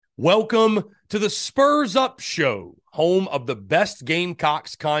Welcome to the Spurs Up Show, home of the best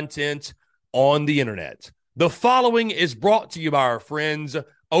Gamecocks content on the internet. The following is brought to you by our friends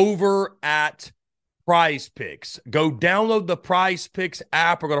over at Prize Picks. Go download the Prize Picks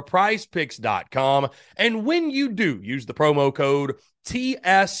app or go to prizepicks.com. And when you do, use the promo code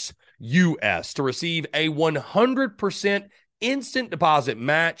TSUS to receive a 100% instant deposit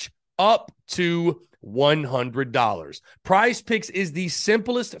match up to $100. Prize Picks is the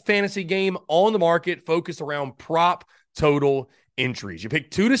simplest fantasy game on the market focused around prop total entries. You pick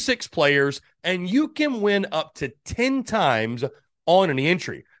 2 to 6 players and you can win up to 10 times on any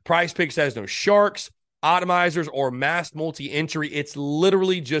entry. Prize Picks has no sharks, atomizers, or mass multi-entry. It's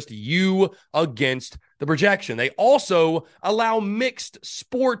literally just you against the projection. They also allow mixed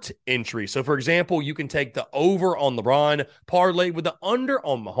sport entry. So, for example, you can take the over on LeBron, parlay with the under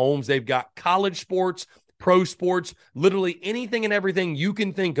on Mahomes. They've got college sports, pro sports, literally anything and everything you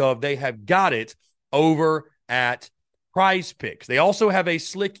can think of. They have got it over at Prize Picks. They also have a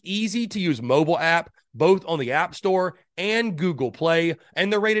slick, easy-to-use mobile app, both on the App Store and Google Play,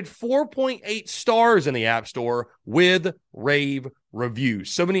 and they're rated 4.8 stars in the App Store with rave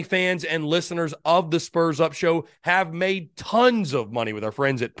reviews. So many fans and listeners of the Spurs Up Show have made tons of money with our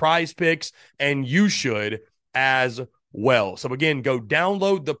friends at Prize Picks, and you should as well. So again, go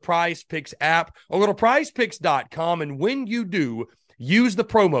download the Prize Picks app or go to prizepicks.com, and when you do, use the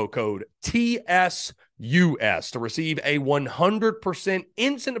promo code TSUS to receive a 100%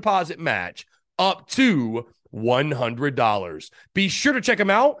 instant deposit match up to $100. Be sure to check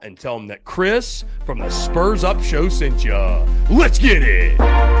them out and tell them that Chris from the Spurs Up Show sent ya. Let's get it.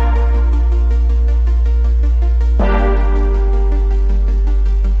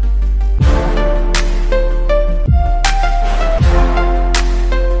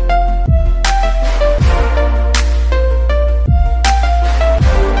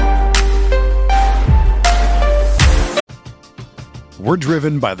 We're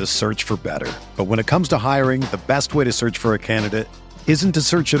driven by the search for better. But when it comes to hiring, the best way to search for a candidate isn't to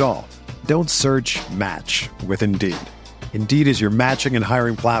search at all. Don't search, match with Indeed. Indeed is your matching and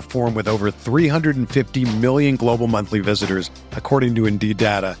hiring platform with over 350 million global monthly visitors, according to Indeed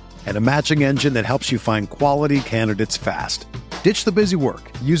data, and a matching engine that helps you find quality candidates fast. Ditch the busy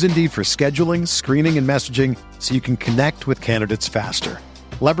work. Use Indeed for scheduling, screening, and messaging so you can connect with candidates faster.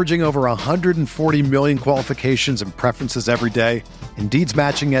 Leveraging over 140 million qualifications and preferences every day, Indeed's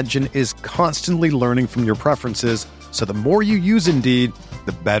matching engine is constantly learning from your preferences, so the more you use Indeed,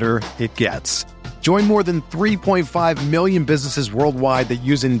 the better it gets. Join more than 3.5 million businesses worldwide that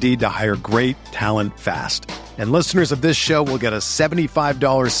use Indeed to hire great talent fast. And listeners of this show will get a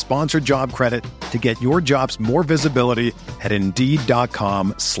 $75 sponsored job credit to get your jobs more visibility at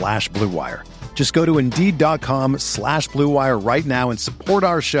Indeed.com/Blue Wire. Just go to Indeed.com/Blue Wire right now and support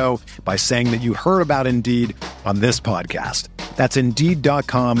our show by saying that you heard about Indeed on this podcast. That's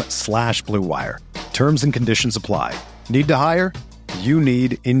Indeed.com/Blue Wire. Terms and conditions apply. Need to hire? You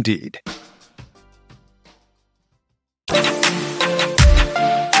need Indeed.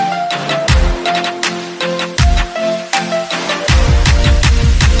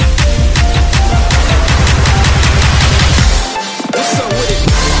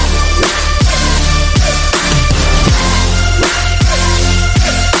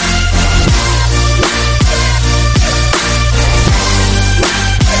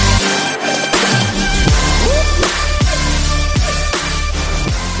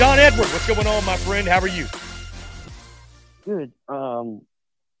 John Edward, what's going on, my friend? How are you? Good.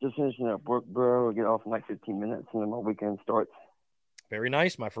 Just finishing up work, bro. I'll get off in like 15 minutes, and then my weekend starts. Very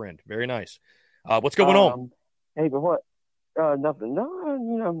nice, my friend. Very nice. What's going on? Hey, but what? Nothing.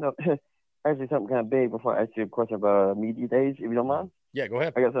 No. Actually, something kind of big before I ask you a question about media days, if you don't mind. Yeah, go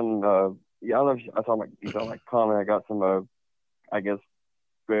ahead. I got some. I don't know if I saw my comment. I got some. I guess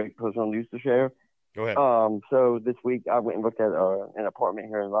great personal news to share. Go ahead. So this week I went and looked at an apartment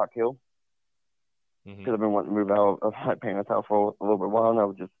here in Rock Hill because I've been wanting to move out of my parents' house for a little bit while, and I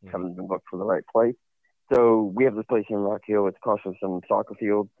was just haven't been looking for the right place. So we have this place here in Rock Hill. It's across from some soccer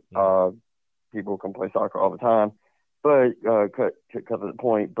fields. People can play soccer all the time, but cut to the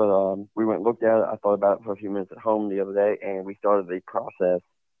point. But we went and looked at it. I thought about it for a few minutes at home the other day, and we started the process.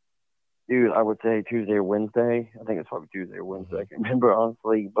 Dude, I would say Tuesday or Wednesday. I think it's probably Tuesday or Wednesday. I can't remember,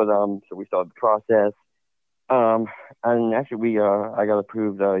 honestly. But so we started the process. And actually, I got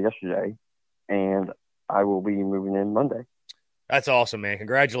approved yesterday, and I will be moving in Monday. That's awesome, man.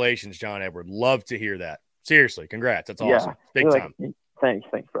 Congratulations, John Edward. Love to hear that. Seriously, congrats. That's awesome. Big time. Thanks,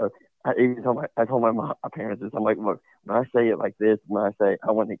 bro. I told my parents this. I'm like, look, when I say it like this, when I say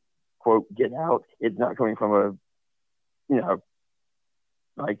I want to, quote, get out, it's not coming from a,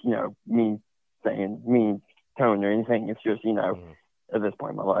 like, me saying mean tone or anything. It's just, at this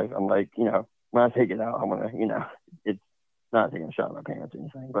point in my life, I'm like, when I take it out, I want to, it's not taking a shot at my parents or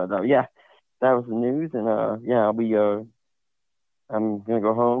anything. But yeah, that was the news, and I'll be I'm gonna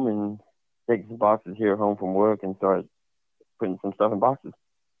go home and take some boxes here home from work and start putting some stuff in boxes.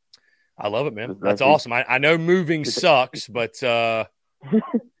 I love it, man. That's awesome. I know moving sucks, but yeah.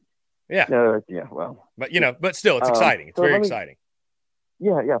 No, yeah, well. But still, it's exciting. It's very exciting.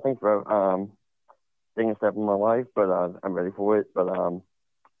 Yeah, thanks, bro. Taking a step in my life, but I'm ready for it. But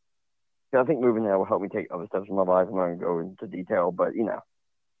I think moving there will help me take other steps in my life. I'm not going to go into detail, but,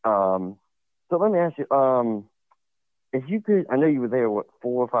 so let me ask you, if you could, I know you were there, 4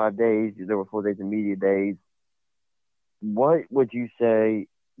 or 5 days, there were 4 days of media days. What would you say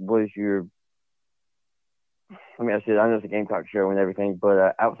was your, let me ask you, I know it's a Gamecock show and everything,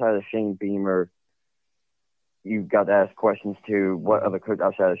 but outside of Shane Beamer, you got to ask questions to what other coach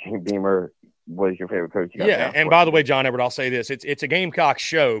outside of Shane Beamer was your favorite coach? And by the way, John Everett, I'll say this. It's a Gamecock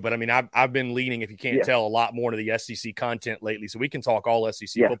show, but I mean, I've been leaning, if you can't tell, a lot more to the SEC content lately. So we can talk all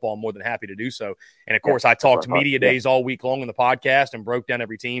SEC football. I'm more than happy to do so. And of course, I talked media days all week long on the podcast and broke down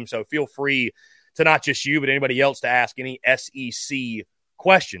every team. So feel free to, not just you, but anybody else, to ask any SEC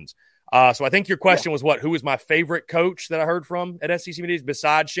questions. So I think your question was what? Who was my favorite coach that I heard from at SEC media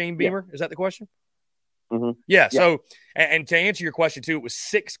besides Shane Beamer? Is that the question? Mm-hmm. Yeah. So, and to answer your question too, it was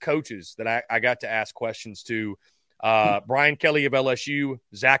 6 coaches that I got to ask questions to. Brian Kelly of LSU,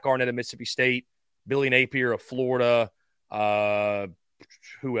 Zach Arnett of Mississippi State, Billy Napier of Florida.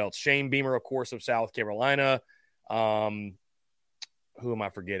 Who else? Shane Beamer, of course, of South Carolina. Who am I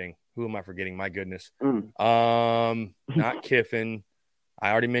forgetting? My goodness. Not Kiffin.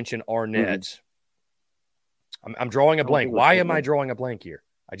 I already mentioned Arnett. I'm drawing a blank. Why am I drawing a blank here?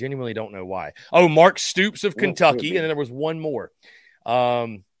 I genuinely don't know why. Oh, Mark Stoops of Kentucky, and then there was one more.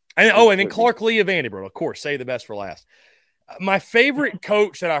 And then Clark Lee of Vanderbilt, of course, say the best for last. My favorite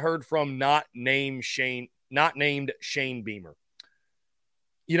coach that I heard from not named Shane Beamer.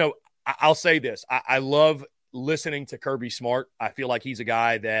 I'll say this. I love listening to Kirby Smart. I feel like he's a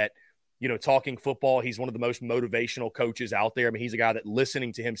guy that, talking football, he's one of the most motivational coaches out there. I mean, he's a guy that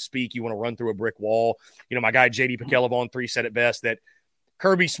listening to him speak, you want to run through a brick wall. My guy J.D. Pikelov on 3 said it best, that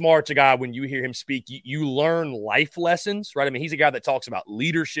Kirby Smart's a guy, when you hear him speak, you learn life lessons, right? I mean, he's a guy that talks about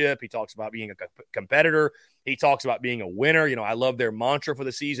leadership. He talks about being a competitor. He talks about being a winner. I love their mantra for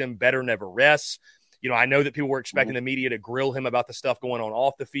the season, better never rests. I know that people were expecting the media to grill him about the stuff going on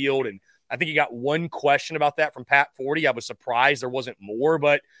off the field. And I think he got one question about that from Pat Forty. I was surprised there wasn't more,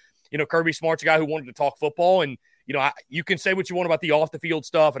 but, Kirby Smart's a guy who wanted to talk football. And, you can say what you want about the off the field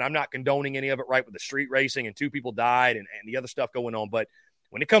stuff, and I'm not condoning any of it, right, with the street racing and 2 people died and the other stuff going on. But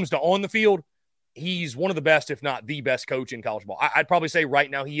when it comes to on the field, he's one of the best, if not the best coach in college ball. I'd probably say right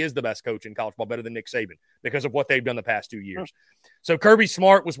now he is the best coach in college ball, better than Nick Saban, because of what they've done the past 2 years. So Kirby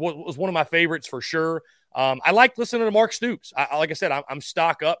Smart was one of my favorites for sure. I like listening to Mark Stoops. Like I said, I'm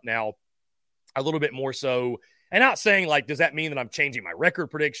stock up now a little bit more so. And not saying, like, does that mean that I'm changing my record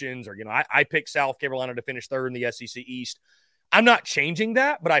predictions or, I picked South Carolina to finish 3rd in the SEC East. I'm not changing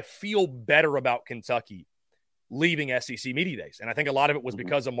that, but I feel better about Kentucky leaving SEC media days. And I think a lot of it was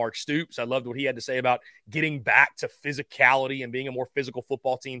because of Mark Stoops. I loved what he had to say about getting back to physicality and being a more physical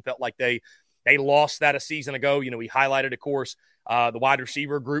football team. Felt like they lost that a season ago. He highlighted, of course, the wide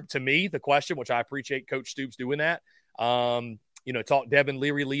receiver group to me, the question, which I appreciate Coach Stoops doing that. Talk Devin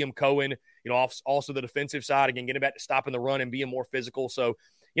Leary, Liam Cohen, also the defensive side, again, getting back to stopping the run and being more physical. So,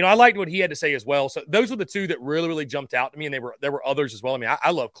 I liked what he had to say as well. So those were the 2 that really, really jumped out to me. And there were others as well. I mean,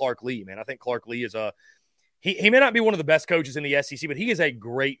 I love Clark Lee, man. I think Clark Lee is he may not be one of the best coaches in the SEC, but he is a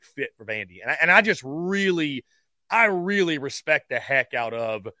great fit for Vandy. And I just really respect the heck out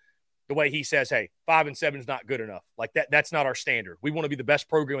of the way he says, hey, 5-7 is not good enough. Like that's not our standard. We want to be the best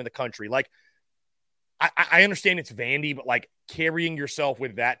program in the country. Like, I understand it's Vandy, but like carrying yourself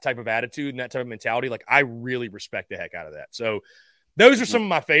with that type of attitude and that type of mentality, like I really respect the heck out of that. So those are some of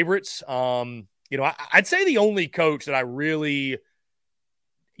my favorites. I'd say the only coach that I really,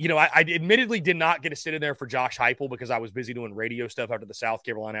 I admittedly did not get to sit in there for Josh Heupel because I was busy doing radio stuff after the South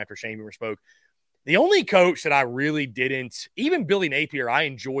Carolina after Shane Beamer spoke. The only coach that I really didn't, even Billy Napier, I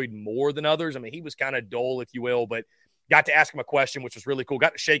enjoyed more than others. I mean, he was kind of dull, if you will, but got to ask him a question, which was really cool.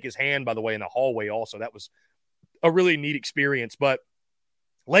 Got to shake his hand, by the way, in the hallway also. That was a really neat experience. But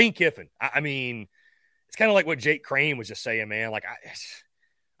Lane Kiffin, I mean, it's kind of like what Jake Crane was just saying, man. Like,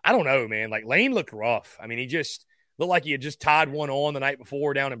 I don't know, man. Like, Lane looked rough. I mean, he just looked like he had just tied one on the night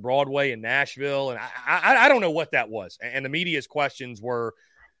before down in Broadway in Nashville. And I don't know what that was. And the media's questions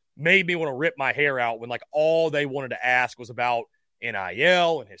made me want to rip my hair out when, like, all they wanted to ask was about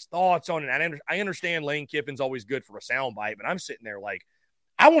NIL and his thoughts on it. And I understand Lane Kiffin's always good for a soundbite, but I'm sitting there like,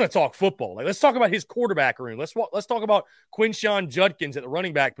 I want to talk football. Like, let's talk about his quarterback room. Let's talk about Quinshon Judkins at the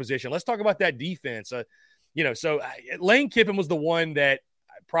running back position. Let's talk about that defense. So Lane Kiffin was the one that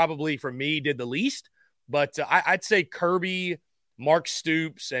probably for me did the least, but I'd say Kirby, Mark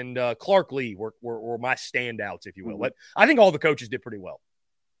Stoops, and Clark Lee were my standouts, if you will. But I think all the coaches did pretty well.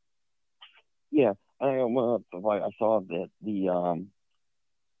 Yeah, I saw that the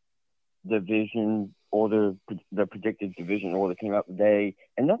division order, the predicted division order came out today,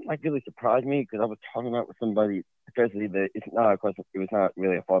 and nothing like really surprised me because I was talking about with somebody, especially that it's not a question. It was not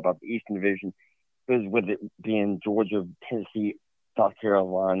really a thought about the Eastern Division, because with it being Georgia, Tennessee, South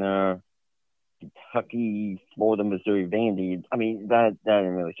Carolina, Kentucky, Florida, Missouri, Vandy. I mean, that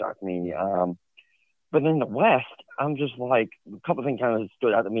didn't really shock me. But in the West, I'm just like, a couple of things kind of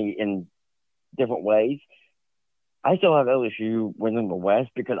stood out to me in different ways. I still have LSU winning the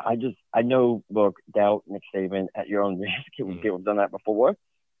West because I know, look, doubt Nick Saban at your own risk. People have done that before.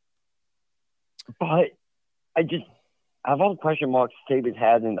 But I've all the question marks Saban's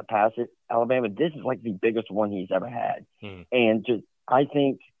had in the past at Alabama. This is like the biggest one he's ever had. And I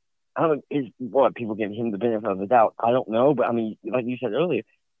think, I don't know, is what people give him the benefit of the doubt. I don't know. But I mean, like you said earlier,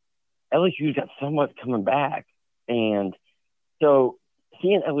 LSU's got so much coming back. And so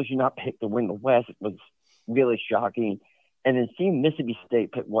seeing LSU not pick to win the West was really shocking. And then seeing Mississippi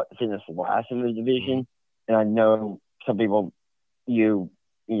State finish last in the division, and I know some people you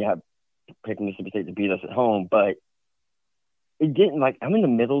have picked Mississippi State to beat us at home, but it didn't, I'm in the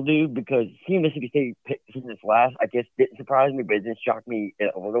middle, dude, because seeing Mississippi State finish last, I guess didn't surprise me, but it didn't shock me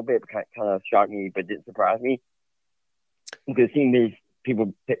a little bit. Kind of shocked me, but didn't surprise me. Because seeing these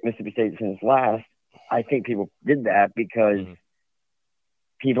people pick Mississippi State to finish last, I think people did that because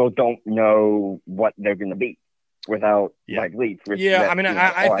people don't know what they're going to be without leads. Yeah, I mean,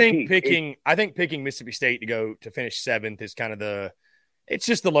 I think picking Mississippi State to finish 7th is kind of it's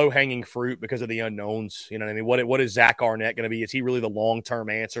just the low hanging fruit because of the unknowns. You know what I mean? What is Zach Arnett going to be? Is he really the long-term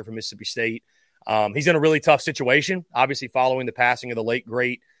answer for Mississippi State? He's in a really tough situation, obviously following the passing of the late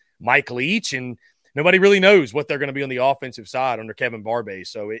great Mike Leach, and nobody really knows what they're going to be on the offensive side under Kevin Barbay.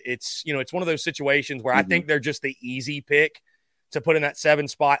 So it's one of those situations where I think they're just the easy pick to put in that 7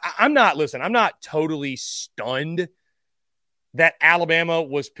 spot. I'm not totally stunned that Alabama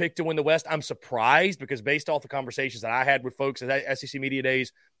was picked to win the West. I'm surprised because based off the conversations that I had with folks at SEC Media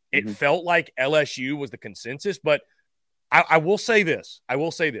Days, it felt like LSU was the consensus. But I will say this.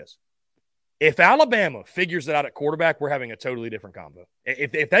 If Alabama figures it out at quarterback, we're having a totally different convo.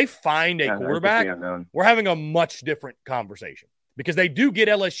 If they find a quarterback, we're having a much different conversation because they do get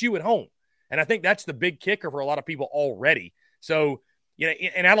LSU at home. And I think that's the big kicker for a lot of people already. So,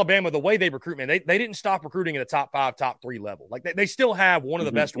 in Alabama, the way they recruit, man, they didn't stop recruiting at a top 5, top 3 level. Like they still have one of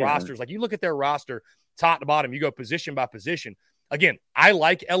the best rosters. Like you look at their roster, top to bottom, you go position by position. Again, I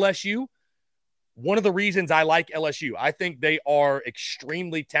like LSU. One of the reasons I like LSU, I think they are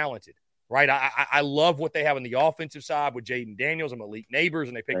extremely talented, right? I love what they have on the offensive side with Jaden Daniels and Malik Neighbors,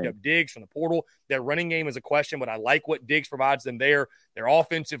 and they picked up Diggs from the portal. Their running game is a question, but I like what Diggs provides them there. Their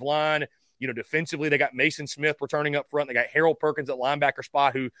offensive line, defensively, they got Mason Smith returning up front. They got Harold Perkins at linebacker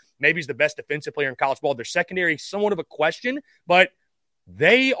spot, who maybe is the best defensive player in college ball. Their secondary is somewhat of a question, but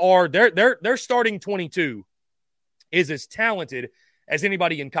their starting 22 is as talented as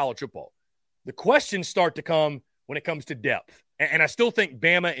anybody in college football. The questions start to come when it comes to depth. And I still think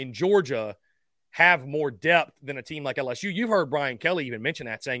Bama and Georgia have more depth than a team like LSU. You've heard Brian Kelly even mention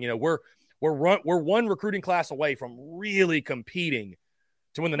that, saying, we're one recruiting class away from really competing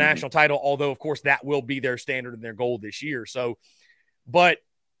to win the national title, although, of course, that will be their standard and their goal this year. So, but,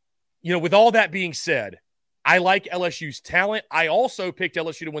 with all that being said, I like LSU's talent. I also picked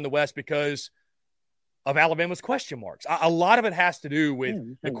LSU to win the West because of Alabama's question marks. A lot of it has to do with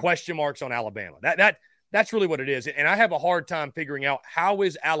the question marks on Alabama. That's really what it is. And I have a hard time figuring out how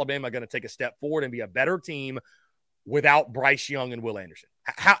is Alabama going to take a step forward and be a better team without Bryce Young and Will Anderson.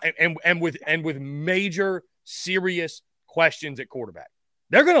 With major serious questions at quarterback.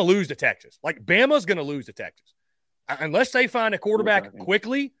 They're going to lose to Texas. Like, Bama's going to lose to Texas. Unless they find a quarterback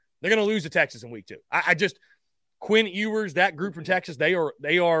quickly, they're going to lose to Texas in week 2. Quinn Ewers, that group from Texas, they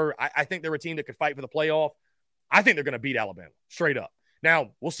are. I think they're a team that could fight for the playoff. I think they're going to beat Alabama straight up.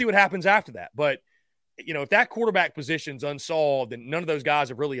 Now, we'll see what happens after that. But, if that quarterback position's unsolved and none of those guys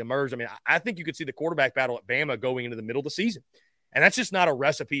have really emerged, I mean, I think you could see the quarterback battle at Bama going into the middle of the season. And that's just not a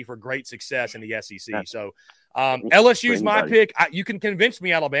recipe for great success in the SEC. So LSU is my pick. You can convince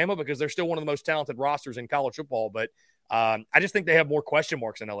me Alabama because they're still one of the most talented rosters in college football. But I just think they have more question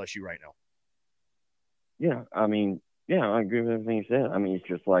marks than LSU right now. Yeah, I mean, Yeah, I agree with everything you said. I mean, it's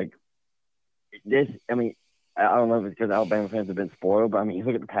just like this. I mean, I don't know if it's because Alabama fans have been spoiled, but I mean, you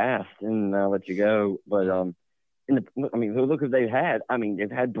look at the past, and I'll let you go. But I mean, look what they've had. I mean,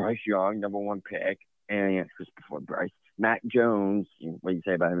 they've had Bryce Young, number one pick, and yeah, just before Bryce, Mac Jones. What do you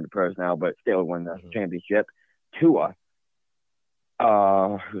say about him in the pros now? But still won the championship. Tua.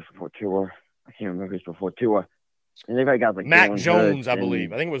 Who's before Tua? I can't remember who's before Tua. And they've had guys like Mac Jalen Jones, Hurts I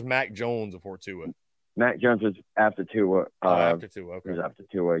believe. I think it was Mac Jones before Tua. Mac Jones was after Tua. After Tua, okay. He was after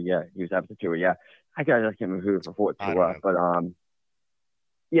Tua, yeah. He was after Tua, yeah. I can't remember who was before Tua, but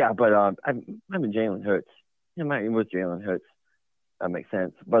yeah, but I mean Jalen Hurts. It was Jalen Hurts. That makes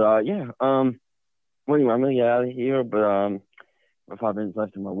sense. But yeah, well, anyway, I'm gonna get out of here. But 5 minutes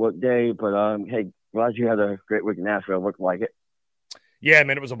left in my work day. But hey, glad you had a great week in Nashville. Looked like it. Yeah,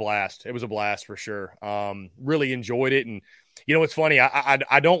 man, it was a blast. It was a blast for sure. Really enjoyed it. And you know, it's funny.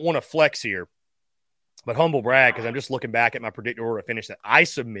 I don't want to flex here, but humble brag, because I'm just looking back at my predictor order to finish that I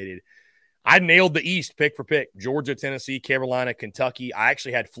submitted. I nailed the East pick for pick. Georgia, Tennessee, Carolina, Kentucky. I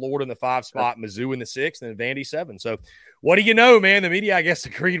actually had Florida in the 5 spot, Mizzou in the 6, and then Vandy 7. So what do you know, man? The media, I guess,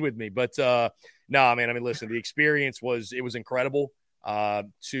 agreed with me. But no, man, I mean, listen, the experience was incredible. To,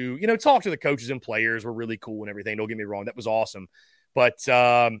 you know, talk to the coaches and players were really cool and everything. Don't get me wrong. That was awesome. But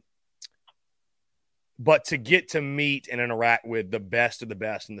to get to meet and interact with the best of the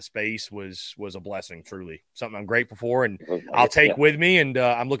best in the space was a blessing, truly. Something I'm grateful for, and I'll take with me. And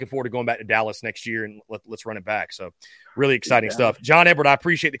I'm looking forward to going back to Dallas next year, and let's run it back. So really exciting stuff. John Edward, I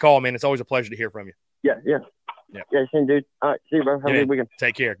appreciate the call, man. It's always a pleasure to hear from you. Yeah, same, dude. All right, see you, bro. Have a good weekend.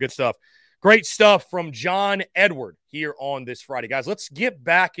 Take care. Good stuff. Great stuff from John Edward here on this Friday. Guys, let's get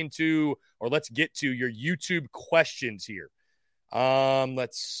to your YouTube questions here.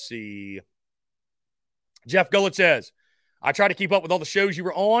 Let's see. Jeff Gullett says, I try to keep up with all the shows you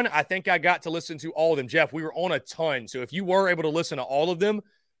were on. I think I got to listen to all of them. Jeff, we were on a ton. So if you were able to listen to all of them,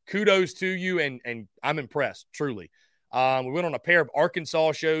 kudos to you, and I'm impressed, truly. We went on a pair of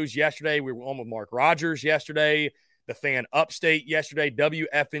Arkansas shows yesterday. We were on with Mark Rogers yesterday, the Fan Upstate yesterday,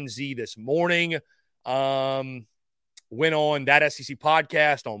 WFNZ this morning. Went on That SEC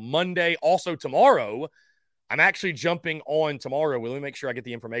podcast on Monday. Also tomorrow, I'm actually jumping on tomorrow. Let me make sure I get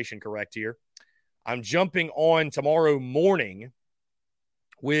the information correct here. I'm jumping on tomorrow morning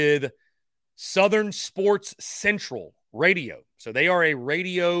with Southern Sports Central Radio. So they are a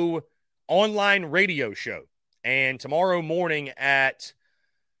online radio show. And tomorrow morning at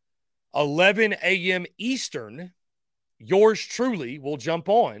 11 a.m. Eastern, yours truly will jump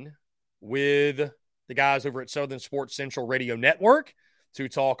on with the guys over at Southern Sports Central Radio Network to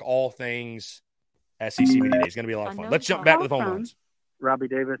talk all things SEC Media Day. It's going to be a lot of fun. Let's jump back to the phone lines. Robbie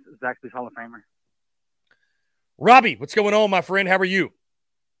Davis, Zaxby's Hall of Famer. Robbie, what's going on, my friend? How are you?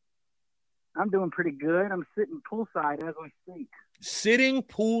 I'm doing pretty good. I'm sitting poolside as we speak. Sitting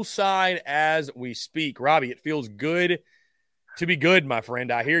poolside as we speak. Robbie, it feels good to be good, my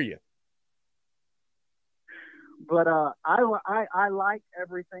friend. I hear you. But I like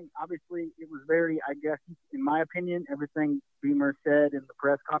everything. Obviously, it was very, I guess, in my opinion, everything Beamer said in the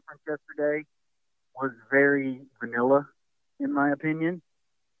press conference yesterday was very vanilla, in my opinion.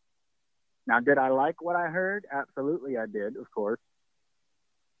 Now, did I like what I heard? Absolutely, I did, of course.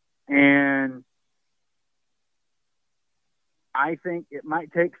 And I think it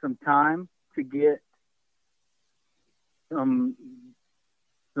might take some time to get some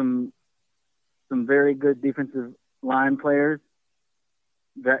very good defensive line players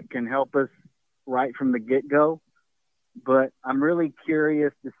that can help us right from the get-go. But I'm really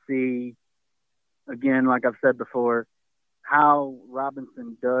curious to see, again, like I've said before, how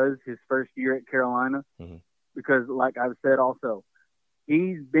Robinson does his first year at Carolina. Mm-hmm. Because like I've said also,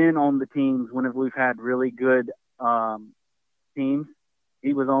 he's been on the teams whenever we've had really good teams.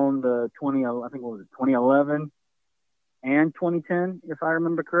 He was on the 2011 and 2010, if I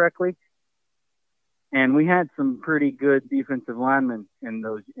remember correctly. And we had some pretty good defensive linemen in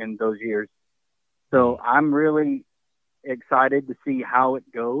those years. So I'm really excited to see how it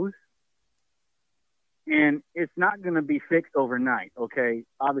goes. And it's not going to be fixed overnight, okay?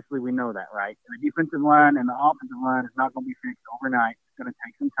 Obviously, we know that, right? The defensive line and the offensive line is not going to be fixed overnight. It's going to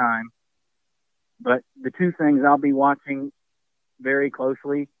take some time. But the two things I'll be watching very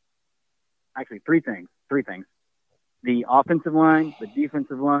closely, actually three things. The offensive line, the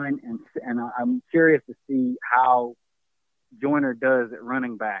defensive line, and I'm curious to see how Joyner does at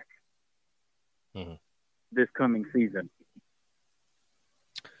running back this coming season.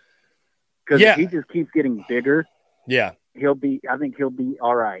 Because if he just keeps getting bigger, I think he'll be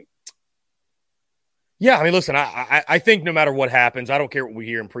all right. Yeah, I mean, listen, I think no matter what happens, I don't care what we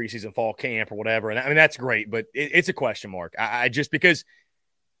hear in preseason, fall camp, or whatever. And I mean, that's great, but it's a question mark. I just because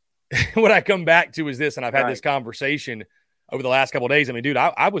what I come back to is this, and I've had this conversation over the last couple of days. I mean, dude,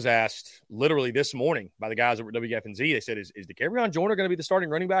 I was asked literally this morning by the guys over at WFNZ. They said, is Dakereon Joyner going to be the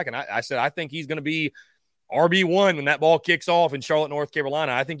starting running back? And I said, I think he's going to be RB1 when that ball kicks off in Charlotte, North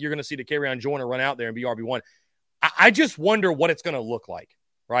Carolina. I think you're going to see Dakereon Joyner run out there and be RB1. I just wonder what it's going to look like.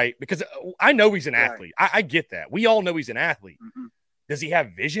 Right? Because I know he's an athlete. I get that. We all know he's an athlete. Mm-hmm. Does he have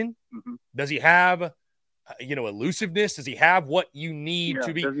vision? Mm-hmm. Does he have, elusiveness? Does he have what you need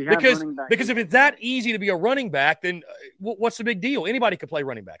to be? Because if it's that easy to be a running back, then what's the big deal? Anybody could play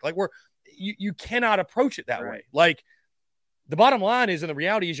running back. Like you cannot approach it that way. Like the bottom line is, and the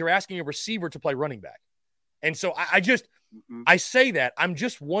reality is, you're asking a receiver to play running back. And so I say that I'm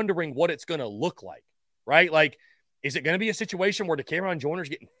just wondering what it's going to look like. Right? Like, is it going to be a situation where Dakereon Joyner's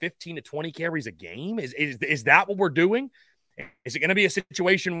getting 15 to 20 carries a game? Is that what we're doing? Is it going to be a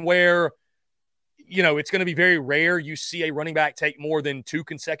situation where, it's going to be very rare you see a running back take more than 2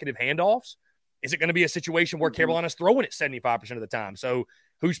 consecutive handoffs? Is it going to be a situation where Carolina's throwing it 75% of the time? So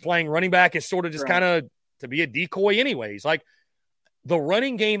who's playing running back is sort of just kind of to be a decoy anyways. Like the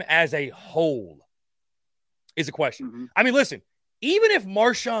running game as a whole is a question. Mm-hmm. I mean, listen, even if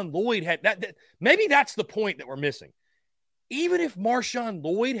Marshawn Lloyd had that, maybe that's the point that we're missing. Even if Marshawn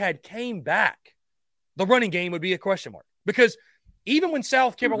Lloyd had came back, the running game would be a question mark. Because even when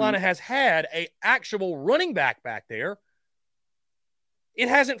South Carolina has had an actual running back there, it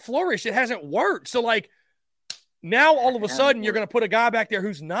hasn't flourished. It hasn't worked. So, like, now all of a sudden you're going to put a guy back there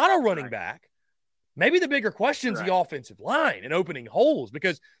who's not a running back. Maybe the bigger question is the offensive line and opening holes.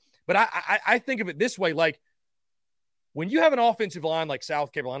 But I think of it this way, like, when you have an offensive line like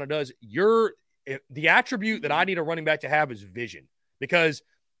South Carolina does, the attribute that I need a running back to have is vision, because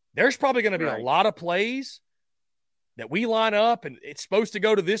there's probably going to be a lot of plays that we line up and it's supposed to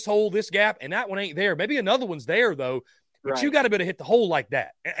go to this hole, this gap, and that one ain't there. Maybe another one's there, though, but you got to be able to hit the hole like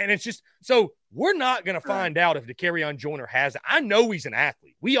that. And it's just – so we're not going to find out if Dakereon Joyner has it. I know he's an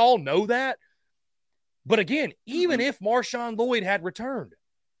athlete. We all know that. But, again, even if Marshawn Lloyd had returned,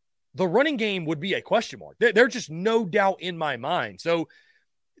 the running game would be a question mark. There's just no doubt in my mind. So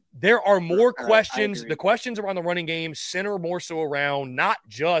there are more questions. The questions around the running game center more so around not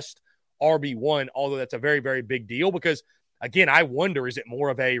just RB1, although that's a very, very big deal because, again, I wonder, is it more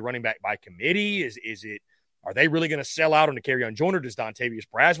of a running back by committee? Are they really going to sell out on Dakereon Joyner? Does Dontavius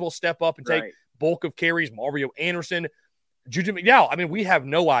Braswell step up and take bulk of carries? Mario Anderson, Juju McDowell? I mean, we have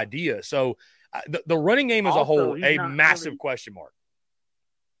no idea. So the running game as a whole, a massive question mark.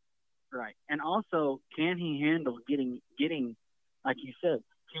 Right. And also, can he handle getting, like you said,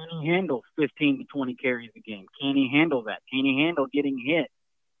 can he handle 15 to 20 carries a game? Can he handle that? Can he handle getting hit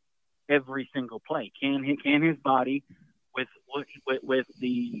every single play? Can his body, with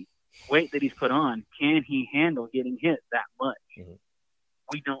the weight that he's put on, can he handle getting hit that much? Mm-hmm.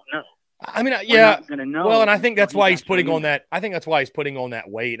 We don't know. I mean, yeah. Well, and I think that's why he's putting on that. I think that's why he's putting on that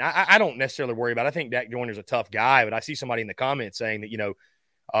weight. And I don't necessarily worry about it. I think Dak Joyner's a tough guy, but I see somebody in the comments saying that,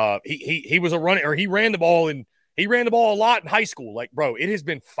 he was a runner, or he ran the ball a lot in high school. Like, bro, it has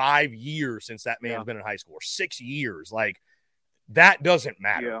been 5 years since that man's been in high school, or 6 years. Like, that doesn't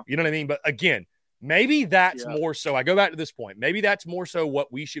matter. Yeah. You know what I mean? But again, maybe that's more so. I go back to this point. Maybe that's more so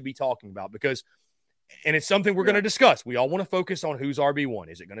what we should be talking about because, and it's something we're going to discuss. We all want to focus on who's RB1.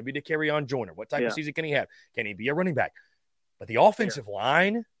 Is it going to be Dakereon Joyner? What type of season can he have? Can he be a running back? But the offensive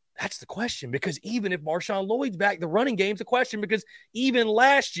line, that's the question, because even if Marshawn Lloyd's back, the running game's a question, because even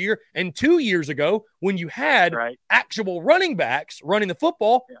last year and 2 years ago, when you had actual running backs running the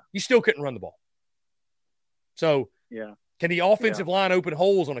football, you still couldn't run the ball. So can the offensive line open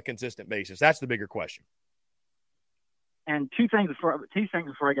holes on a consistent basis? That's the bigger question. And two things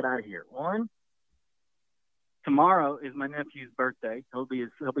before I get out of here. One, tomorrow is my nephew's birthday. He'll be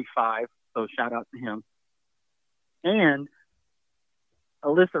 5, so shout out to him. And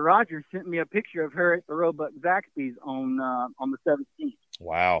Alyssa Rogers sent me a picture of her at the Roebuck Zaxby's on the 17th.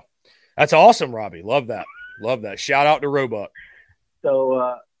 Wow. That's awesome, Robbie. Love that. Love that. Shout out to Roebuck.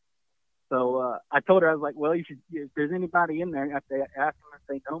 So I told her, I was like, well, you should, if there's anybody in there, if they ask them if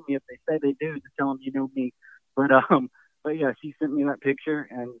they know me, if they say they do, just tell them you know me. But yeah, she sent me that picture,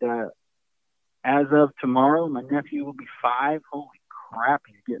 and as of tomorrow, my nephew will be 5. Holy crap,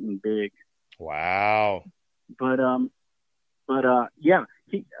 he's getting big. Wow. But yeah,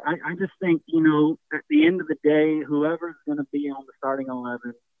 I just think, at the end of the day, whoever's going to be on the starting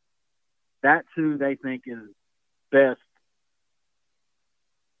 11, that's who they think is best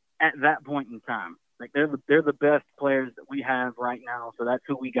at that point in time. Like they're the best players that we have right now, so that's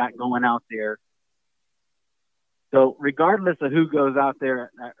who we got going out there. So regardless of who goes out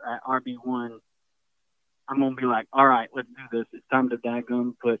there at RB1, I'm going to be like, all right, let's do this. It's time to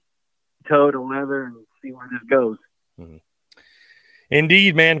daggum put toe to leather and see where this goes. Mm-hmm.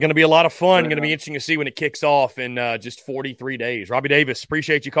 Indeed, man. Going to be a lot of fun. Going to be interesting to see when it kicks off in just 43 days. Robbie Davis,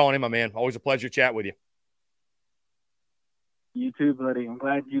 appreciate you calling in, my man. Always a pleasure to chat with you. You too, buddy. I'm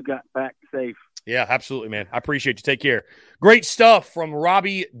glad you got back safe. Yeah, absolutely, man. I appreciate you. Take care. Great stuff from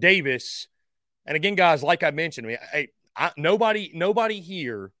Robbie Davis. And again, guys, like I mentioned, nobody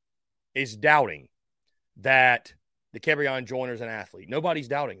here is doubting that Dakereon Joyner is an athlete. Nobody's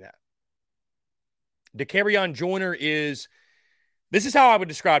doubting that. Dakereon Joyner is – this is how I would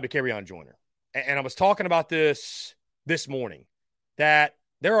describe Dakereon Joyner. And I was talking about this morning, that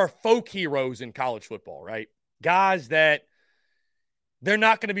there are folk heroes in college football, right? Guys that they're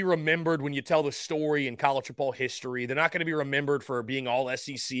not going to be remembered when you tell the story in college football history. They're not going to be remembered for being all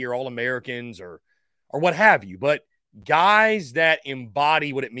SEC or all Americans or what have you. But guys that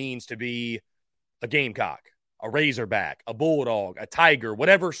embody what it means to be a Gamecock, a Razorback, a Bulldog, a Tiger,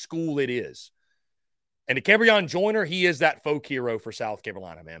 whatever school it is. And Dakereon Joyner, he is that folk hero for South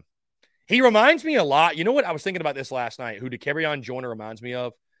Carolina, man. He reminds me a lot. You know what? I was thinking about this last night, who Dakereon Joyner reminds me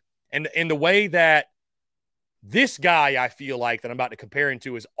of. And in the way that this guy, I feel like, that I'm about to compare him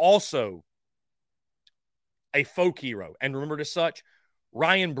to, is also a folk hero and remembered as such,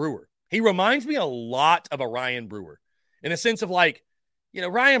 Ryan Brewer. He reminds me a lot of a Ryan Brewer in the sense of, like, you know,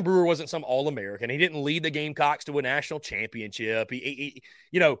 Ryan Brewer wasn't some All-American. He didn't lead the Gamecocks to a national championship. He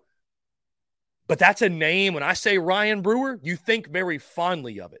you know, but that's a name. When I say Ryan Brewer, you think very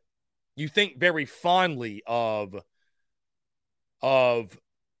fondly of it. You think very fondly of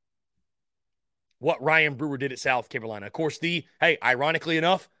what Ryan Brewer did at South Carolina. Of course, ironically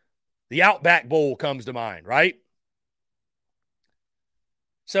enough, the Outback Bowl comes to mind, right?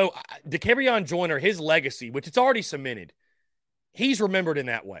 So Dakereon Joyner, his legacy, which it's already cemented, he's remembered in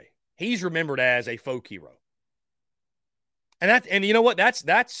that way. He's remembered as a folk hero. And you know what?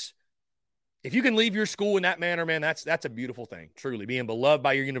 That's if you can leave your school in that manner, man, that's a beautiful thing. Truly, being beloved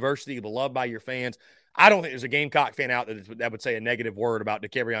by your university, beloved by your fans. I don't think there's a Gamecock fan out that would say a negative word about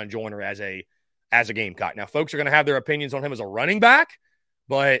Dakereon Joyner as a Gamecock. Now, folks are going to have their opinions on him as a running back,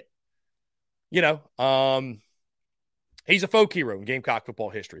 but you know, he's a folk hero in Gamecock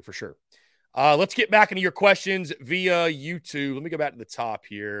football history for sure. Let's get back into your questions via YouTube. Let me go back to the top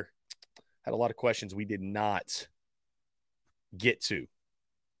here. Had a lot of questions we did not get to.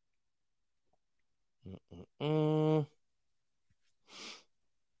 Will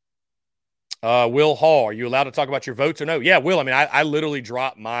Hall, are you allowed to talk about your votes or no? Yeah, Will. I mean, I literally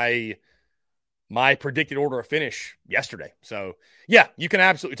dropped my predicted order of finish yesterday. So, yeah, you can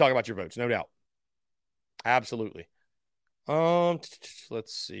absolutely talk about your votes, no doubt. Absolutely.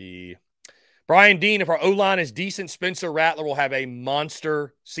 Let's see. Brian Dean, if our O-line is decent, Spencer Rattler will have a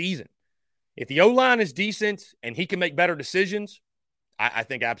monster season. If the O-line is decent and he can make better decisions, I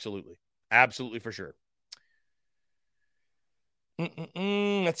think absolutely. Absolutely for sure.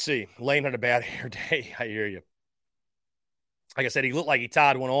 Let's see. Lane had a bad hair day. I hear you. Like I said, he looked like he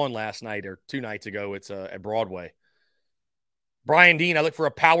tied one on last night or 2 nights ago. It's at Broadway. Brian Dean, I look for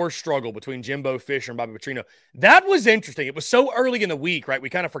a power struggle between Jimbo Fisher and Bobby Petrino. That was interesting. It was so early in the week, right? We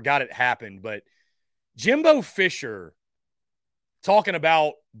kind of forgot it happened. But Jimbo Fisher talking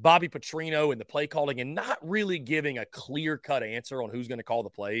about Bobby Petrino and the play calling and not really giving a clear-cut answer on who's going to call the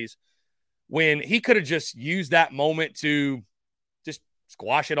plays, when he could have just used that moment to just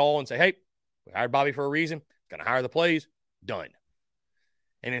squash it all and say, hey, we hired Bobby for a reason. Going to hire the plays. Done.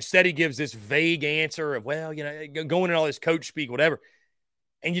 And instead he gives this vague answer of, well, you know, going in all this coach speak, whatever.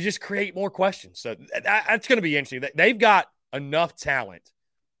 And you just create more questions. So that's going to be interesting. They've got enough talent.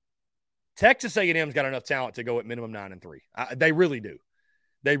 Texas A&M's got enough talent to go at minimum 9-3. They really do.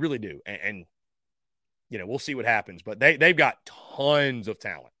 They really do. And you know, we'll see what happens. But they've got tons of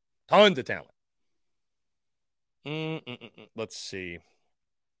talent. Tons of talent. Let's see.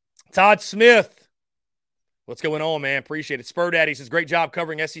 Todd Smith. What's going on, man? Appreciate it. Spur Daddy says, great job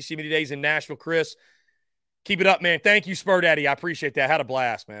covering SEC Media Days in Nashville, Chris. Keep it up, man. Thank you, Spur Daddy. I appreciate that. Had a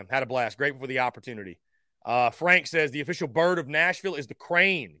blast, man. Had a blast. Grateful for the opportunity. Frank says, the official bird of Nashville is the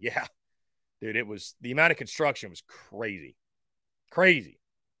crane. Yeah. Dude, it was – the amount of construction was crazy. Crazy.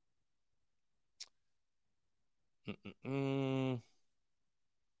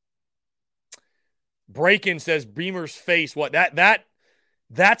 Breakin says, Beamer's face. What?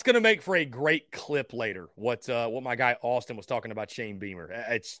 That's going to make for a great clip later. What my guy Austin was talking about Shane Beamer.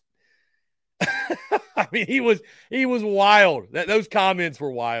 It's I mean, he was wild. Those comments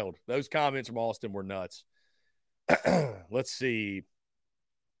were wild. Those comments from Austin were nuts. Let's see.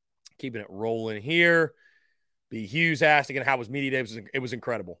 Keeping it rolling here. B. Hughes asked again, how was media day? It was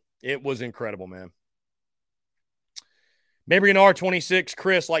incredible. It was incredible, man. Mabry and R26,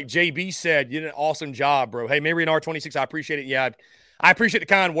 Chris, like JB said, you did an awesome job, bro. Hey, Mabry and R26, I appreciate it. Yeah, I appreciate the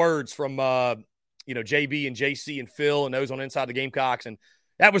kind words from, JB and JC and Phil and those on Inside the Gamecocks. And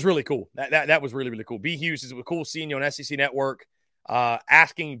that was really cool. That was really, really cool. B. Hughes, it was cool seeing you on SEC Network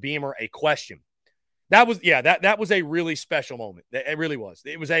asking Beamer a question. That was a really special moment. It really was.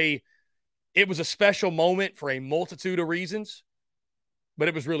 It was a special moment for a multitude of reasons, but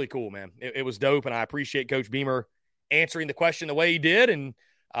it was really cool, man. It was dope, and I appreciate Coach Beamer answering the question the way he did. And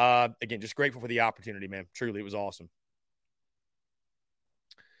again, just grateful for the opportunity, man. Truly, it was awesome.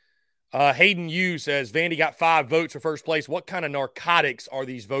 Hayden Yu says, Vandy got 5 votes for first place. What kind of narcotics are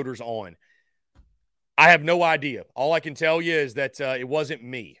these voters on? I have no idea. All I can tell you is that it wasn't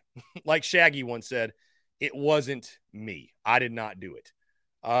me. Like Shaggy once said, it wasn't me. I did not do it.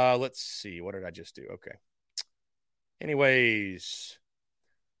 Let's see. What did I just do? Okay. Anyways,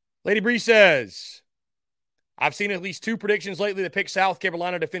 Lady Bree says, I've seen at least 2 predictions lately that pick South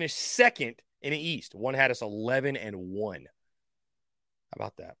Carolina to finish second in the East. One had us 11-1. How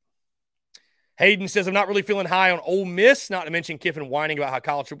about that? Hayden says, I'm not really feeling high on Ole Miss, not to mention Kiffin whining about how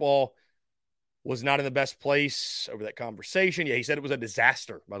college football was not in the best place over that conversation. Yeah, he said it was a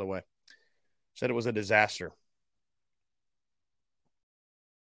disaster, by the way. Said it was a disaster.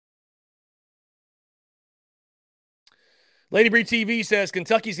 Lady Bree TV says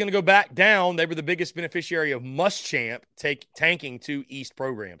Kentucky's going to go back down. They were the biggest beneficiary of Muschamp tanking 2 East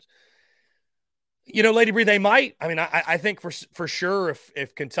programs. Lady Bree, they might. I mean, I think for sure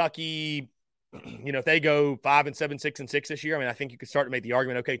if Kentucky, if they go 5-7, 6-6 this year, I mean, I think you could start to make the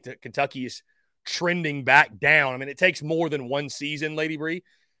argument, okay, Kentucky is trending back down. I mean, it takes more than one season, Lady Bree,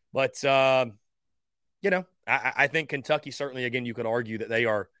 but I think Kentucky certainly, again, you could argue that they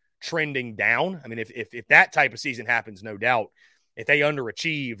are trending down. I mean, if that type of season happens, no doubt. If they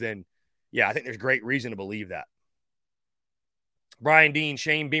underachieve, then yeah, I think there's great reason to believe that. Brian Dean,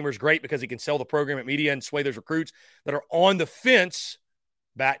 Shane Beamer's great because he can sell the program at media and sway those recruits that are on the fence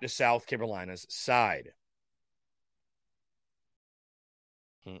back to South Carolina's side.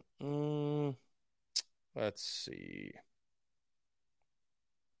 Let's see.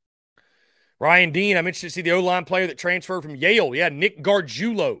 Ryan Dean, I'm interested to see the O-line player that transferred from Yale. Yeah, Nick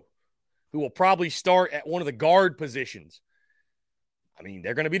Gargiulo, who will probably start at one of the guard positions. I mean,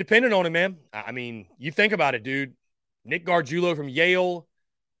 they're going to be dependent on him, man. I mean, you think about it, dude. Nick Gargiulo from Yale,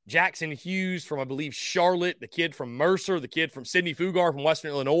 Jackson Hughes from, I believe, Charlotte, the kid from Mercer, the kid from Sidney Fugar from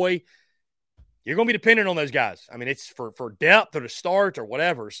Western Illinois. You're going to be dependent on those guys. I mean, it's for depth or to start or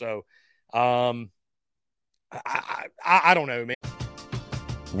whatever. So, I don't know, man.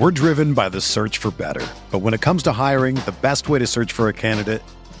 We're driven by the search for better. But when it comes to hiring, the best way to search for a candidate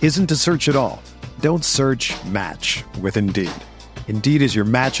isn't to search at all. Don't search, match with Indeed. Indeed is your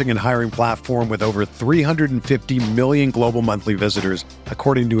matching and hiring platform with over 350 million global monthly visitors,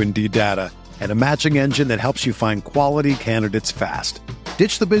 according to Indeed data, and a matching engine that helps you find quality candidates fast.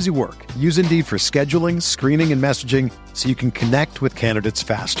 Ditch the busy work. Use Indeed for scheduling, screening, and messaging so you can connect with candidates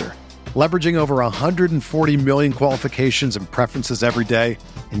faster. Leveraging over 140 million qualifications and preferences every day,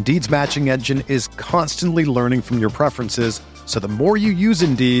 Indeed's matching engine is constantly learning from your preferences, so the more you use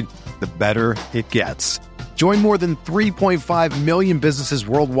Indeed, the better it gets. Join more than 3.5 million businesses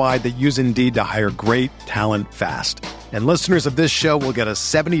worldwide that use Indeed to hire great talent fast. And listeners of this show will get a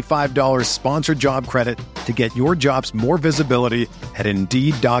 $75 sponsored job credit to get your jobs more visibility at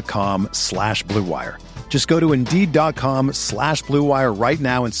Indeed.com/Blue Wire. Just go to Indeed.com/Blue Wire right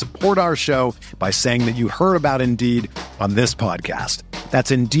now and support our show by saying that you heard about Indeed on this podcast.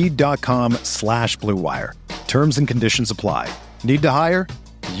 That's Indeed.com/Blue Wire. Terms and conditions apply. Need to hire?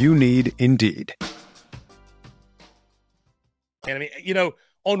 You need Indeed. And I mean,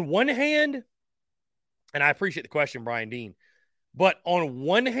 on one hand, and I appreciate the question, Brian Dean, but on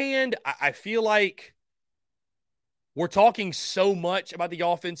one hand, I feel like we're talking so much about the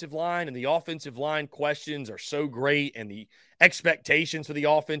offensive line, and the offensive line questions are so great, and the expectations for the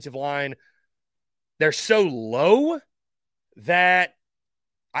offensive line, they're so low that,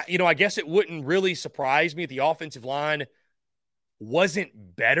 I guess it wouldn't really surprise me if the offensive line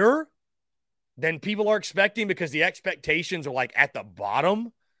wasn't better than people are expecting, because the expectations are like at the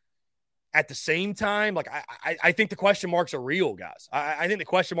bottom. At the same time, like I think the question marks are real, guys. I think the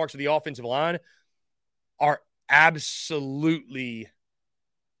question marks for the offensive line are absolutely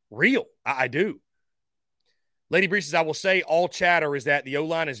real. I do. Lady Bree says, I will say all chatter is that the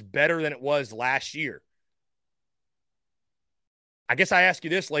O-line is better than it was last year. I guess I ask you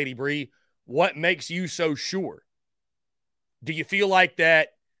this, Lady Bree, what makes you so sure? Do you feel like that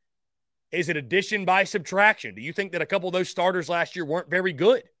Is it addition by subtraction? Do you think that a couple of those starters last year weren't very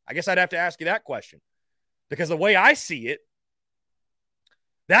good? I guess I'd have to ask you that question. Because the way I see it,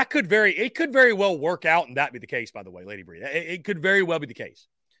 it could very well work out, and that be the case, by the way, Lady Bree. It could very well be the case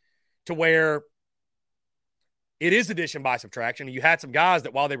to where it is addition by subtraction. And you had some guys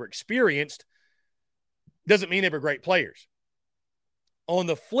that while they were experienced, doesn't mean they were great players. On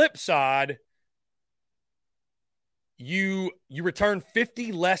the flip side, you return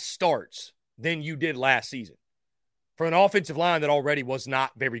 50 less starts than you did last season for an offensive line that already was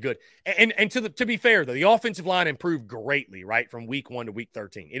not very good. And to be fair, though, the offensive line improved greatly, right, from week 1 to week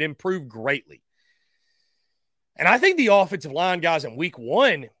 13. It improved greatly. And I think the offensive line, guys, in week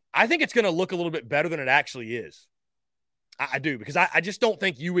 1, I think it's going to look a little bit better than it actually is. I do, because I just don't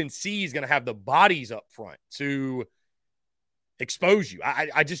think UNC is going to have the bodies up front to expose you.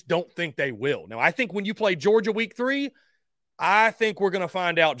 I just don't think they will. Now, I think when you play Georgia week 3, I think we're going to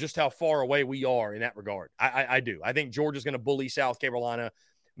find out just how far away we are in that regard. I do. I think Georgia's going to bully South Carolina.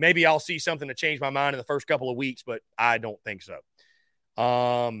 Maybe I'll see something to change my mind in the first couple of weeks, but I don't think so.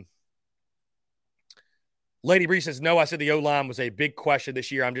 Lady Bree says, no, I said the O-line was a big question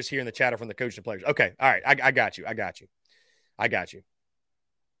this year. I'm just hearing the chatter from the coaches and players. Okay, all right, I got you. I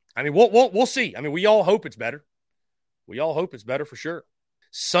mean, we'll see. I mean, we all hope it's better. We all hope it's better for sure.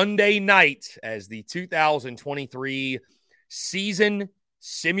 Sunday night as the 2023 season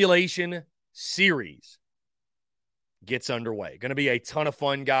simulation series gets underway. Going to be a ton of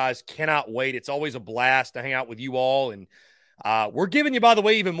fun, guys. Cannot wait. It's always a blast to hang out with you all. And we're giving you, by the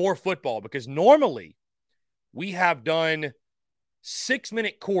way, even more football because normally we have done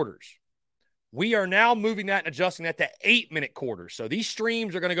 6-minute quarters. We are now moving that and adjusting that to 8-minute quarters. So these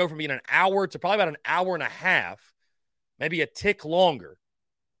streams are going to go from being an hour to probably about an hour and a half, maybe a tick longer.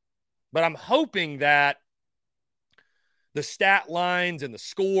 But I'm hoping that the stat lines and the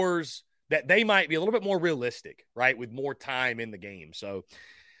scores, that they might be a little bit more realistic, right, with more time in the game. So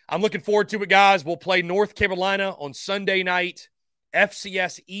I'm looking forward to it, guys. We'll play North Carolina on Sunday night,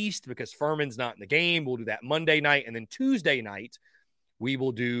 FCS East, because Furman's not in the game. We'll do that Monday night. And then Tuesday night, we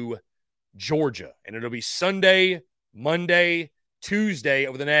will do Georgia. And it'll be Sunday, Monday, Tuesday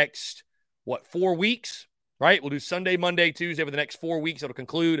over the next, 4 weeks, right? We'll do Sunday, Monday, Tuesday over the next 4 weeks. It'll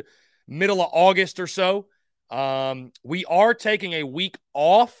conclude middle of August or so. We are taking a week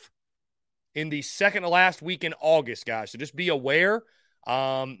off in the second to last week in August, guys. So just be aware,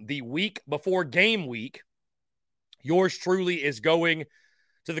 the week before game week, yours truly is going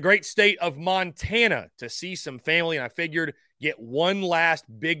to the great state of Montana to see some family. And I figured get one last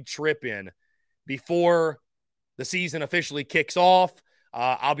big trip in before the season officially kicks off.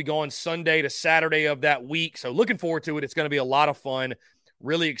 I'll be going Sunday to Saturday of that week. So looking forward to it. It's going to be a lot of fun.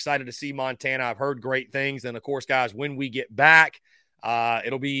 Really excited to see Montana. I've heard great things. And, of course, guys, when we get back,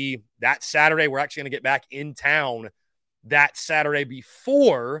 it'll be that Saturday. We're actually going to get back in town that Saturday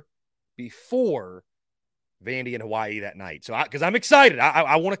before Vandy in Hawaii that night. So, because I'm excited.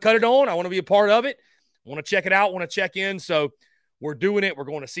 I want to cut it on. I want to be a part of it. I want to check it out. Want to check in. So, we're doing it. We're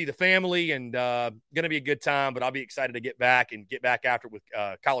going to see the family and going to be a good time. But I'll be excited to get back after with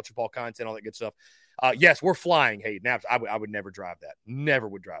college football content, all that good stuff. Yes, we're flying, Hayden. I would never drive that. Never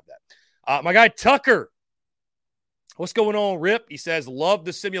would drive that. My guy Tucker, what's going on, Rip? He says, love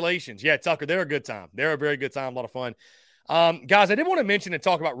the simulations. Yeah, Tucker, they're a good time. They're a very good time, a lot of fun. Guys, I did want to mention and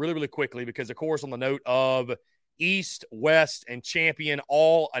talk about really, really quickly because, of course, on the note of East, West, and Champion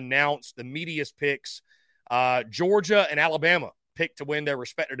all announced the media's picks. Georgia and Alabama picked to win their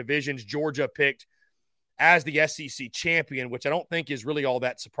respective divisions. Georgia picked as the SEC champion, which I don't think is really all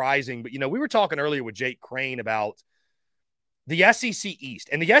that surprising. But, we were talking earlier with Jake Crane about the SEC East.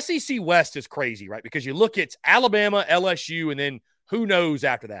 And the SEC West is crazy, right? Because you look at Alabama, LSU, and then who knows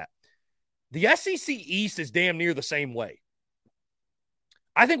after that. The SEC East is damn near the same way.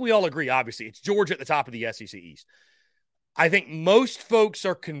 I think we all agree, obviously. It's Georgia at the top of the SEC East. I think most folks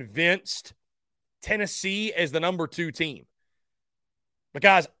are convinced Tennessee is the number 2 team. But,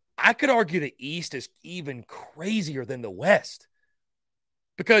 guys, I could argue the East is even crazier than the West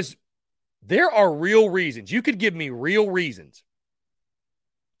because there are real reasons. You could give me real reasons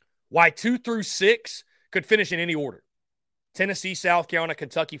why 2 through 6 could finish in any order. Tennessee, South Carolina,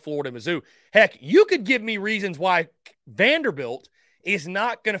 Kentucky, Florida, Mizzou. Heck, you could give me reasons why Vanderbilt is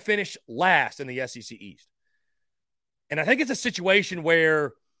not going to finish last in the SEC East. And I think it's a situation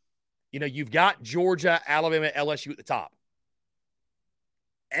where, you've got Georgia, Alabama, LSU at the top.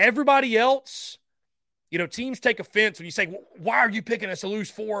 Everybody else, teams take offense when you say, why are you picking us to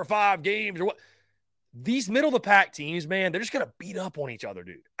lose 4 or 5 games or what? These middle of the pack teams, man, they're just going to beat up on each other,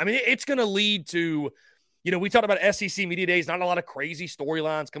 dude. I mean, it's going to lead to We talked about SEC Media Days, not a lot of crazy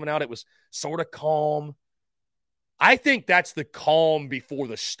storylines coming out. It was sort of calm. I think that's the calm before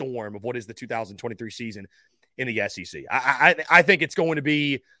the storm of what is the 2023 season in the SEC. I think it's going to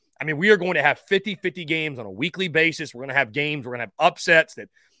be, we are going to have 50-50 games on a weekly basis. We're going to have games. We're going to have upsets that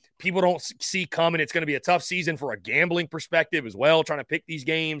people don't see coming. It's going to be a tough season for a gambling perspective as well, trying to pick these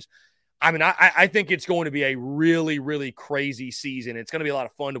games. I think it's going to be a really, really crazy season. It's going to be a lot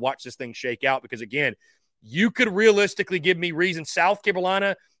of fun to watch this thing shake out because, again, you could realistically give me reasons. South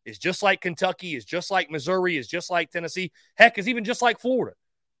Carolina is just like Kentucky, is just like Missouri, is just like Tennessee. Heck, is even just like Florida.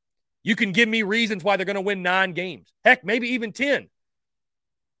 You can give me reasons why they're going to win 9 games. Heck, maybe even 10.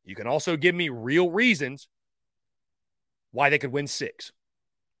 You can also give me real reasons why they could win 6.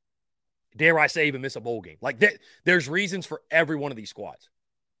 Dare I say even miss a bowl game. There's reasons for every one of these squads.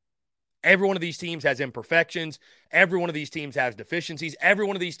 Every one of these teams has imperfections. Every one of these teams has deficiencies. Every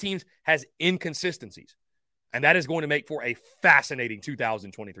one of these teams has inconsistencies. And that is going to make for a fascinating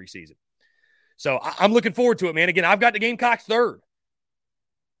 2023 season. So I'm looking forward to it, man. Again, I've got the Gamecocks 3rd.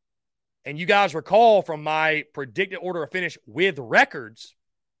 And you guys recall from my predicted order of finish with records,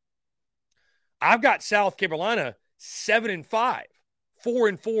 I've got South Carolina 7-5,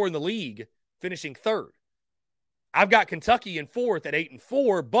 4-4 in the league, finishing 3rd. I've got Kentucky in 4th at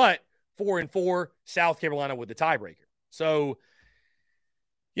 8-4, but 4-4, South Carolina with the tiebreaker. So,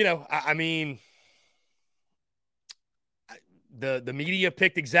 the media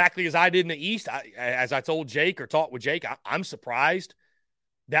picked exactly as I did in the East. As I told Jake or talked with Jake, I'm surprised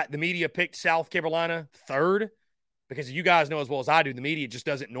that the media picked South Carolina 3rd because you guys know as well as I do, the media just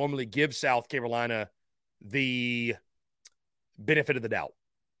doesn't normally give South Carolina the benefit of the doubt.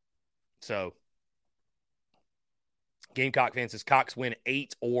 So, Gamecock fan says Cox win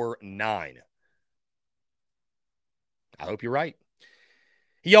 8 or 9. I hope you're right.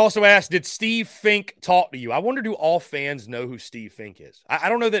 He also asked, did Steve Fink talk to you? I wonder, do all fans know who Steve Fink is? I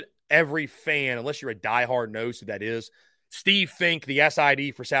don't know that every fan, unless you're a diehard, knows who that is. Steve Fink, the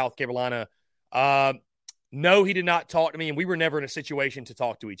SID for South Carolina. No, he did not talk to me, and we were never in a situation to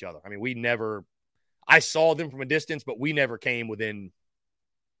talk to each other. I saw them from a distance, but we never came within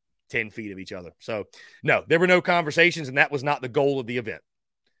 10 feet of each other. So, no, there were no conversations, and that was not the goal of the event.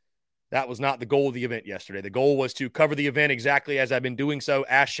 That was not the goal of the event yesterday. The goal was to cover the event exactly as I've been doing so,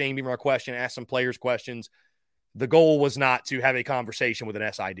 ask Shane Beamer a question, ask some players questions. The goal was not to have a conversation with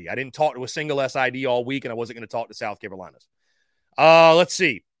an SID. I didn't talk to a single SID all week, and I wasn't going to talk to South Carolina's. Let's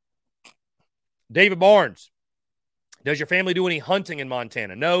see. David Barnes, does your family do any hunting in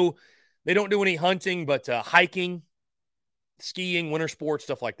Montana? No, they don't do any hunting, but hiking, skiing, winter sports,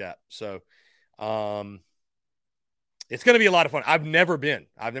 stuff like that. So, it's going to be a lot of fun. I've never been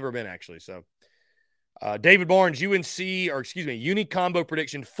actually. So, David Barnes, uni combo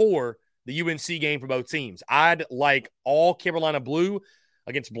prediction for the UNC game for both teams. I'd like all Carolina blue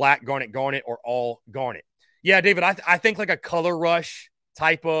against black, garnet, or all garnet. Yeah, David, I think like a color rush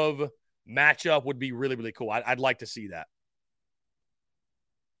type of matchup would be really, really cool. I'd like to see that.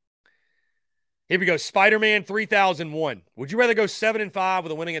 Here we go. Spider-Man 3001. Would you rather go 7-5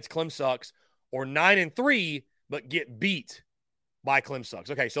 with a win against Clemsucks or 9-3 but get beat by Clemsucks?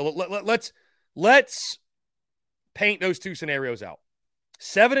 Okay, so let's paint those two scenarios out.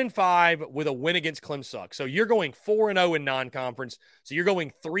 7-5 with a win against Clemsucks. So you're going 4-0 in non-conference. So you're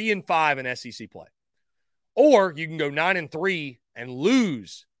going 3-5 in SEC play. Or you can go 9-3 and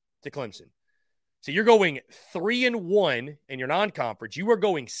lose to Clemson. So you're going 3-1 in your non-conference. You are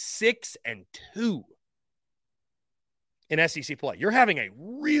going 6-2 in SEC play. You're having a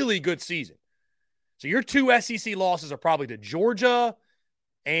really good season. So your 2 SEC losses are probably to Georgia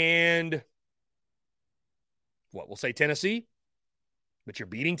and we'll say Tennessee, but you're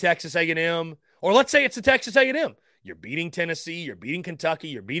beating Texas A&M. Or let's say it's a Texas A&M. You're beating Tennessee. You're beating Kentucky.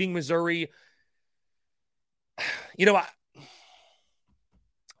 You're beating Missouri.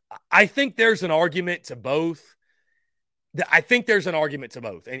 I think there's an argument to both.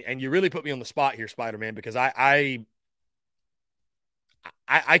 And you really put me on the spot here, Spider-Man, because I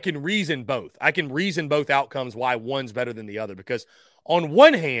can reason both. I can reason both outcomes why one's better than the other. Because on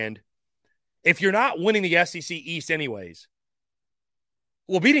one hand, if you're not winning the SEC East anyways,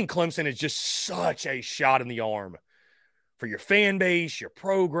 well, beating Clemson is just such a shot in the arm for your fan base, your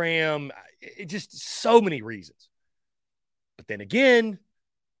program. It just so many reasons. But then again,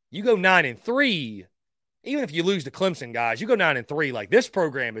 you go 9-3, even if you lose to Clemson, guys, you go 9-3, like this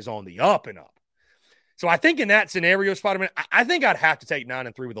program is on the up and up. So I think in that scenario, Spider-Man, I think I'd have to take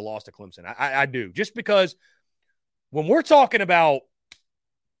 9-3 with a loss to Clemson. I do. Just because when we're talking about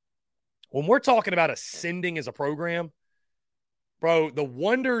ascending as a program, bro, the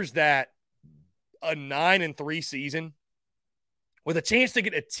wonders that a 9-3 season with a chance to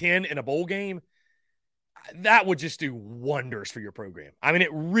get a 10 in a bowl game, that would just do wonders for your program. I mean, it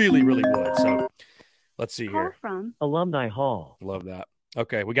really, really would. So let's see here. From Alumni Hall. Love that.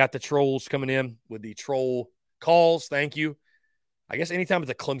 Okay, we got the trolls coming in with the troll calls. Thank you. I guess anytime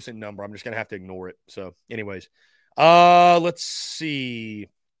it's a Clemson number, I'm just going to have to ignore it. So anyways, let's see.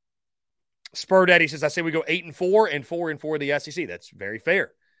 Spur Daddy says, I say we go 8-4 and 4-4 the SEC. That's very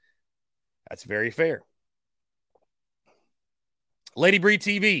fair. That's very fair. Lady Bree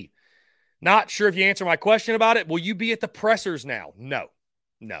TV. Not sure if you answer my question about it. Will you be at the pressers now? No.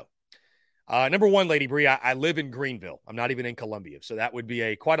 Number one, Lady Bree, I live in Greenville. I'm not even in Columbia. So that would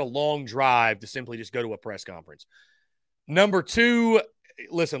be quite a long drive to simply just go to a press conference. Number two,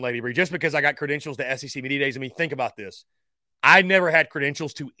 listen, Lady Bree, just because I got credentials to SEC Media Days, I mean, think about this. I never had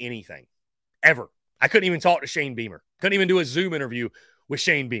credentials to anything, ever. I couldn't even talk to Shane Beamer. Couldn't even do a Zoom interview with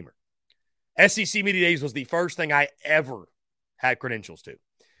Shane Beamer. SEC Media Days was the first thing I ever had credentials to.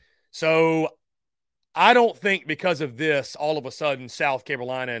 So I don't think because of this, all of a sudden, South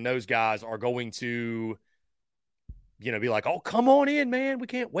Carolina and those guys are going to, be like, oh, come on in, man. We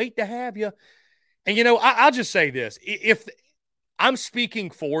can't wait to have you. And, I'll just say this. If I'm speaking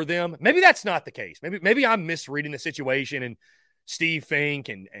for them, maybe that's not the case. Maybe I'm misreading the situation, and Steve Fink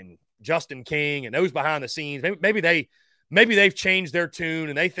and Justin King and those behind the scenes, maybe they've changed their tune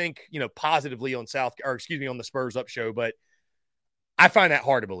and they think, positively on on the Spurs Up show. But I find that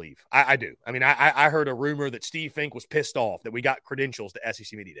hard to believe. I do. I mean, I heard a rumor that Steve Fink was pissed off that we got credentials to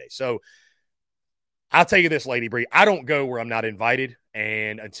SEC Media Day. So I'll tell you this, Lady Bree, I don't go where I'm not invited.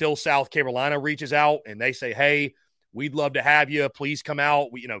 And until South Carolina reaches out and they say, hey, we'd love to have you, please come out.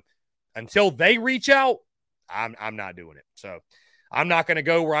 Until they reach out, I'm not doing it. So I'm not going to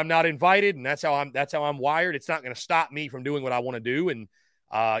go where I'm not invited. And that's how I'm wired. It's not going to stop me from doing what I want to do. And,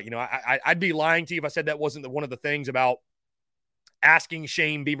 I'd be lying to you if I said that wasn't one of the things about asking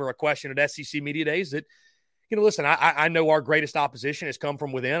Shane Beamer a question at SEC Media Days that, listen, I know our greatest opposition has come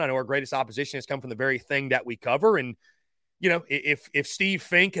from within. I know our greatest opposition has come from the very thing that we cover. And, if Steve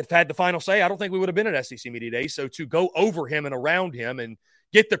Fink had the final say, I don't think we would have been at SEC Media Days. So to go over him and around him and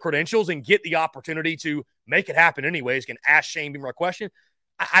get the credentials and get the opportunity to make it happen anyways, can ask Shane Beamer a question,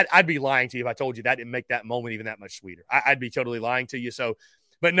 I'd be lying to you if I told you that didn't make that moment even that much sweeter. I'd be totally lying to you. So,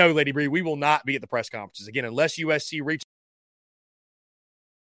 but no, Lady Bree, we will not be at the press conferences. Again, unless USC reaches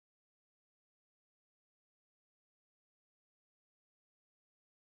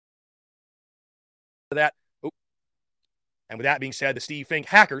that. And with that being said, the Steve Fink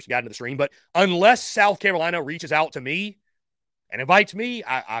hackers got into the stream. But unless South Carolina reaches out to me and invites me,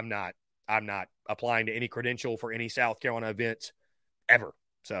 I'm not applying to any credential for any South Carolina event ever.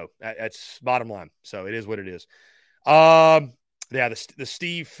 So that's bottom line. So it is what it is. The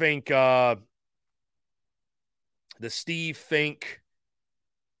Steve Fink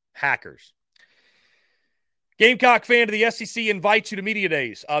hackers. Gamecock fan to the SEC invites you to media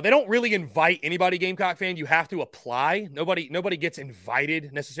days. They don't really invite anybody, Gamecock fan. You have to apply. Nobody gets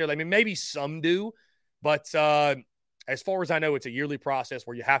invited necessarily. I mean, maybe some do, but as far as I know, it's a yearly process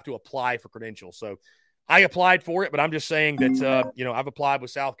where you have to apply for credentials. So I applied for it, but I'm just saying that, I've applied with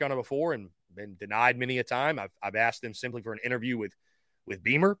South Carolina before and been denied many a time. I've asked them simply for an interview with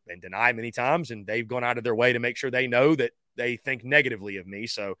Beamer and denied many times, and they've gone out of their way to make sure they know that they think negatively of me.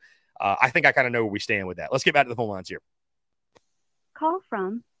 So I think I kind of know where we stand with that. Let's get back to the phone lines here. Call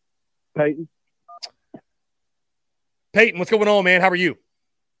from Peyton. Peyton, what's going on, man? How are you?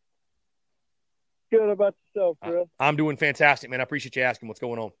 Good. About yourself, Chris? I'm doing fantastic, man. I appreciate you asking. What's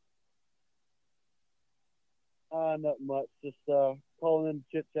going on? Not much. Just calling in to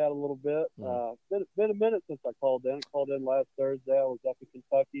chit-chat a little bit. Been a minute since I called in. Called in last Thursday. I was up in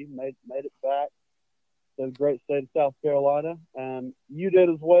Kentucky. Made it back. It was a great state of South Carolina, and you did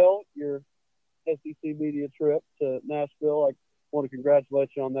as well. Your SEC media trip to Nashville. I want to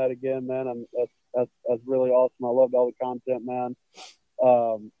congratulate you on that again, man. That's really awesome. I loved all the content, man.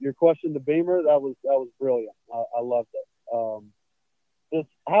 Your question to Beamer, that was brilliant. I loved it. What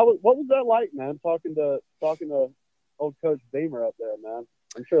was that like, man? Talking to old Coach Beamer up there, man.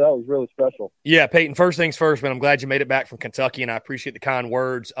 I'm sure that was really special. Yeah, Peyton. First things first, man. I'm glad you made it back from Kentucky, and I appreciate the kind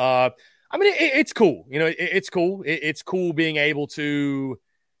words. I mean, it's cool. It's cool. It's cool being able to,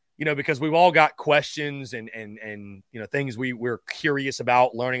 because we've all got questions and things we're curious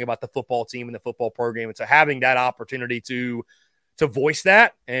about learning about the football team and the football program. And so having that opportunity to voice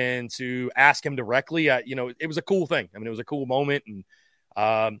that and to ask him directly, it was a cool thing. I mean, it was a cool moment.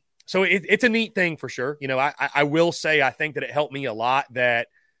 And so it's a neat thing for sure. I will say, I think that it helped me a lot that,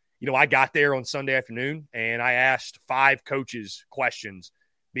 I got there on Sunday afternoon and I asked 5 coaches questions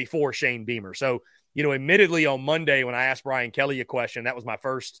before Shane Beamer. So, admittedly on Monday when I asked Brian Kelly a question, that was my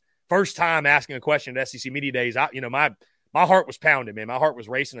first time asking a question at SEC Media Days. My heart was pounding, man. My heart was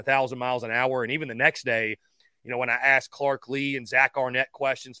racing 1,000 miles an hour. And even the next day, when I asked Clark Lee and Zach Arnett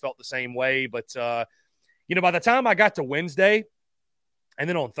questions, felt the same way. But, by the time I got to Wednesday and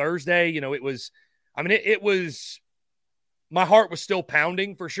then on Thursday, it was my heart was still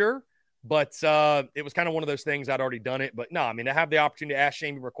pounding for sure. But it was kind of one of those things. I'd already done it. But no, to have the opportunity to ask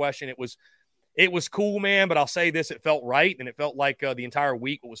Shane Beamer a question, it was cool, man. But I'll say this, it felt right. And it felt like the entire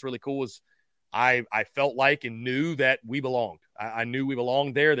week, what was really cool was I felt like and knew that we belonged. I knew we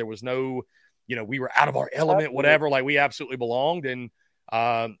belonged there. There was no, we were out of our element, whatever. Like we absolutely belonged. And,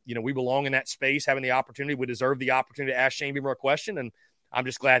 we belong in that space, having the opportunity. We deserve the opportunity to ask Shane Beamer a question. And I'm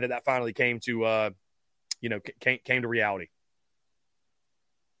just glad that finally came to, came to reality.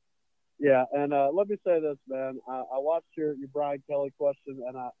 Yeah, and let me say this, man. I watched your Brian Kelly question,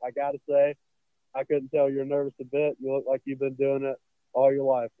 and I got to say, I couldn't tell you're nervous a bit. You look like you've been doing it all your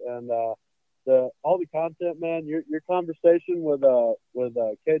life. And all the content, man, your conversation with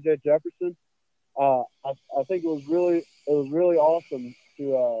KJ Jefferson, I think it was really awesome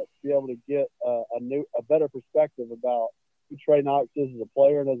to be able to get a better perspective about who Trey Knox is as a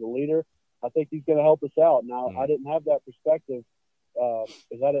player and as a leader. I think he's going to help us out. Now, I didn't have that perspective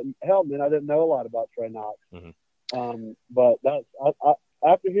because I didn't know a lot about Trey Knox. But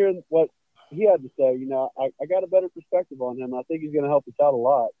after hearing what he had to say, I got a better perspective on him. I think he's going to help us out a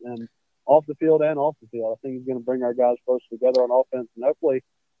lot, and off the field and off the field. I think he's going to bring our guys closer together on offense, and hopefully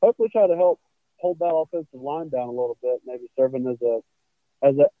try to help hold that offensive line down a little bit, maybe serving as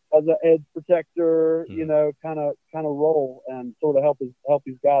an edge protector, kind of role, and sort of help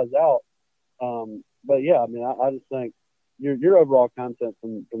these guys out. But yeah, I just think your overall content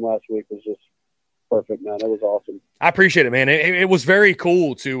from last week was just perfect, man. It was awesome. I appreciate it, man. It was very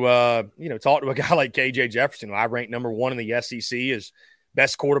cool to talk to a guy like KJ Jefferson, who I ranked number 1 in the SEC as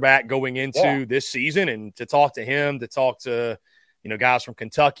best quarterback going into this season, and to talk to him, to talk to guys from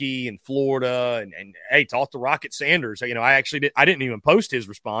Kentucky and Florida, and hey, talk to Rocket Sanders. I didn't even post his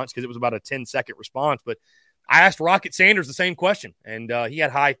response because it was about a 10-second response, but I asked Rocket Sanders the same question, and he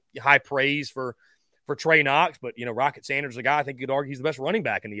had high praise for Trey Knox. But Rocket Sanders is a guy I think you could argue he's the best running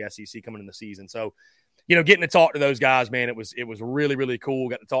back in the SEC coming in the season. So getting to talk to those guys, man, it was really, really cool.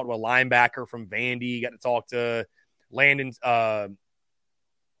 Got to talk to a linebacker from Vandy. Got to talk to Landon. What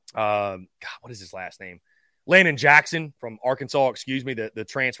is his last name? Landon Jackson from Arkansas. Excuse me, the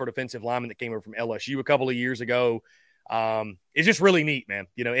transfer defensive lineman that came over from LSU a couple of years ago. It's just really neat, man.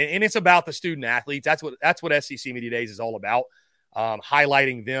 And it's about the student athletes. That's what SEC Media Days is all about.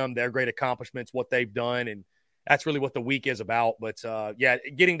 Highlighting them, their great accomplishments, what they've done, and that's really what the week is about. But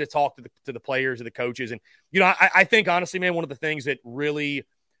getting to talk to the players and the coaches, and I think honestly, man, one of the things that really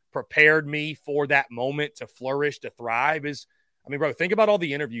prepared me for that moment to flourish, to thrive is, bro, think about all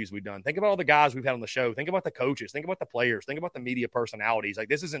the interviews we've done. Think about all the guys we've had on the show. Think about the coaches. Think about the players. Think about the media personalities. Like,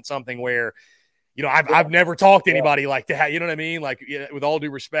 this isn't something where, I've never talked to anybody like that. You know what I mean? Like, with all due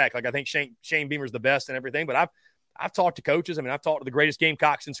respect, like I think Shane Beamer's the best and everything, but I've talked to coaches. I've talked to the greatest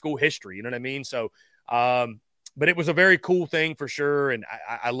Gamecocks in school history. You know what I mean? So, but it was a very cool thing for sure. And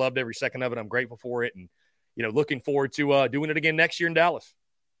I loved every second of it. I'm grateful for it. And, looking forward to doing it again next year in Dallas.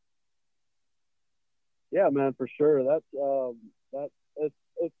 Yeah, man, for sure.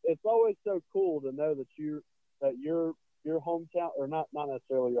 It's always so cool to know that your hometown, or not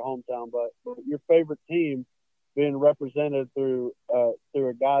necessarily your hometown, but your favorite team being represented through a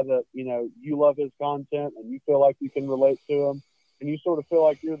guy that you love his content and you feel like you can relate to him, and you sort of feel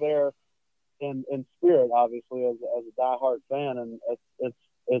like you're there in spirit, obviously, as a diehard fan, and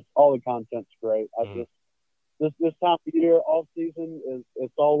it's all the content's great. This time of year, off season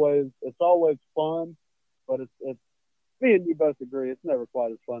it's always fun, but it's me and you both agree it's never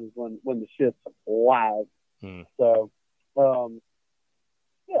quite as fun as when the shit's live. So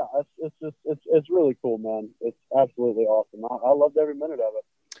yeah, it's really cool, man. It's absolutely awesome. I loved every minute of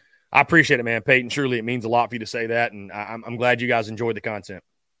it. I appreciate it, man. Peyton, truly it means a lot for you to say that, and I'm glad you guys enjoyed the content.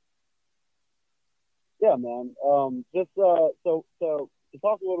 Yeah, man. So to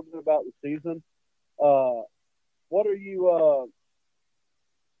talk a little bit about the season, what are you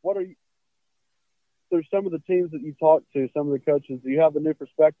through some of the teams that you talked to, some of the coaches, do you have a new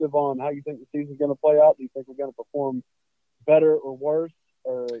perspective on how you think the season's going to play out? Do you think we're going to perform better or worse,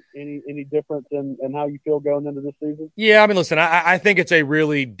 or any difference in how you feel going into this season? Yeah, listen, I think it's a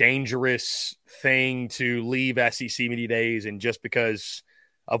really dangerous thing to leave SEC Media Days and just because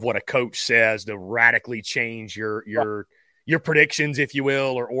of what a coach says to radically change your predictions, if you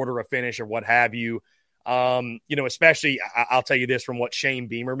will, or order a finish or what have you. Especially I'll tell you this from what Shane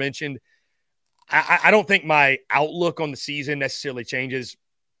Beamer mentioned. I don't think my outlook on the season necessarily changes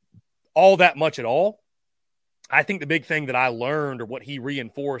all that much at all. I think the big thing that I learned, or what he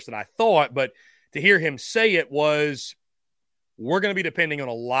reinforced that I thought, but to hear him say it, was we're going to be depending on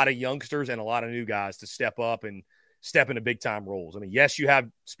a lot of youngsters and a lot of new guys to step up and step into big-time roles. I mean, yes, you have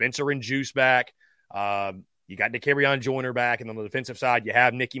Spencer and Juice back. You got Dakereon Joyner back, and on the defensive side, you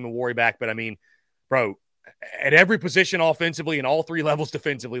have Nicky Mawarri back. But, I mean, bro, at every position offensively and all three levels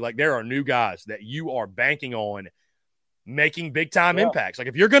defensively, like, there are new guys that you are banking on making big-time impacts. Like,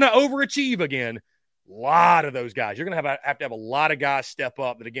 if you're going to overachieve again, a lot of those guys, you're going to have to have a lot of guys step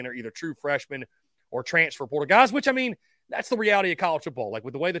up that, again, are either true freshmen or transfer portal guys, which, I mean, that's the reality of college football. Like,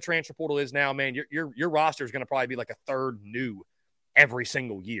 with the way the transfer portal is now, man, your roster is going to probably be like a third new every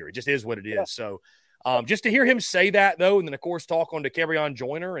single year. It just is what it is. So, just to hear him say that, though, and then, of course, talk on Dakereon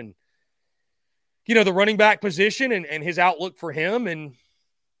Joyner and, the running back position and his outlook for him. And,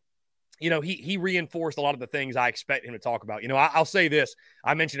 he reinforced a lot of the things I expect him to talk about. I'll say this.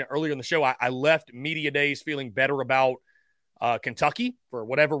 I mentioned it earlier in the show. I left media days feeling better about Kentucky for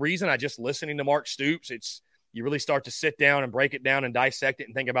whatever reason. I just listening to Mark Stoops. You really start to sit down and break it down and dissect it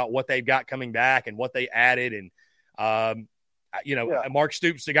and think about what they've got coming back and what they added. And, Mark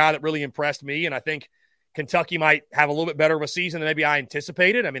Stoops, the guy that really impressed me. And I think Kentucky might have a little bit better of a season than maybe I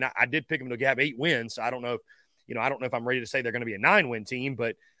anticipated. I mean, I did pick them to have 8 wins. So I don't know if I'm ready to say they're going to be a 9-win team,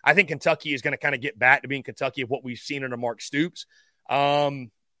 but I think Kentucky is going to kind of get back to being Kentucky of what we've seen under Mark Stoops. I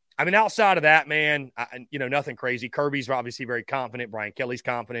mean, outside of that, man, nothing crazy. Kirby's obviously very confident. Brian Kelly's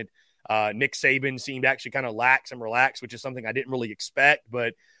confident. Nick Saban seemed actually kind of lax and relaxed, which is something I didn't really expect.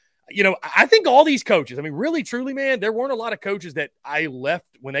 But, I think all these coaches, I mean, really, truly, man, there weren't a lot of coaches that I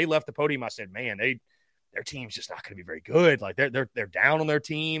left when they left the podium. I said, man, their team's just not going to be very good. Like they're down on their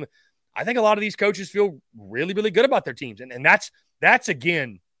team. I think a lot of these coaches feel really, really good about their teams. And that's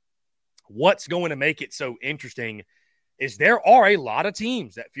again, what's going to make it so interesting is there are a lot of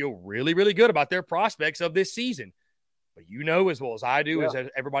teams that feel really, really good about their prospects of this season. But as well as I do, as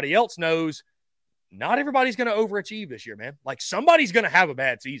everybody else knows, not everybody's going to overachieve this year, man. Like somebody's going to have a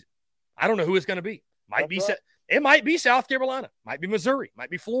bad season. I don't know who it's going to be. It might be South Carolina, might be Missouri, might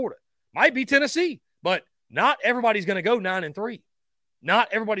be Florida, might be Tennessee, but not everybody's going to go 9-3. Not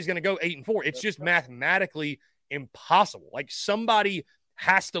everybody's going to go 8-4. It's just mathematically impossible. Like somebody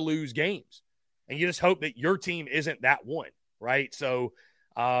has to lose games, and you just hope that your team isn't that one, right? So,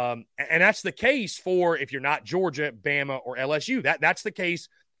 and that's the case for if you're not Georgia, Bama, or LSU. That's the case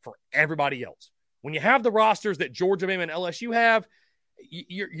for everybody else. When you have the rosters that Georgia, Bama, and LSU have,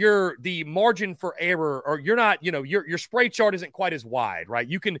 you're the margin for error, or you're not, your spray chart isn't quite as wide, right?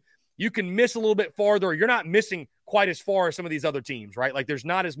 You can miss a little bit farther, or you're not missing quite as far as some of these other teams, right? Like there's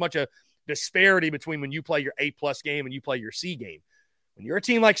not as much a disparity between when you play your A+ game and you play your C game. When you're a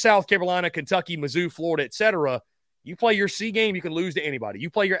team like South Carolina, Kentucky, Mizzou, Florida, etc., you play your C game, you can lose to anybody.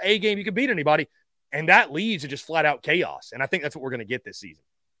 You play your A game, you can beat anybody, and that leads to just flat out chaos. And I think that's what we're going to get this season.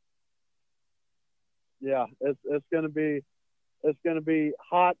 Yeah, it's going to be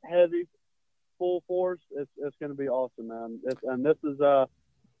hot, heavy, full force. It's going to be awesome, man. This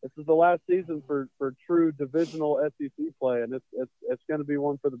is the last season for true divisional SEC play, and it's going to be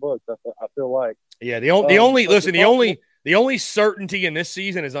one for the books. I feel like. Yeah, the only certainty in this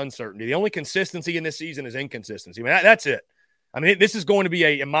season is uncertainty. The only consistency in this season is inconsistency. I mean, that's it. I mean, this is going to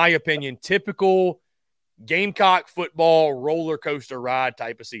be in my opinion, typical Gamecock football roller coaster ride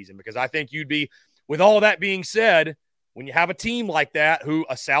type of season, because I think with all that being said, when you have a team like that, who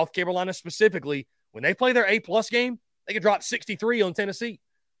a South Carolina specifically, when they play their A+ game, they can drop 63 on Tennessee.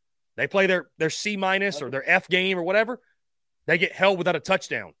 They play their C- or their F game or whatever, they get held without a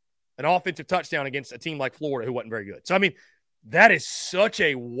touchdown, an offensive touchdown against a team like Florida who wasn't very good. So, I mean, that is such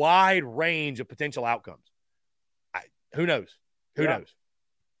a wide range of potential outcomes. Who knows? Who knows?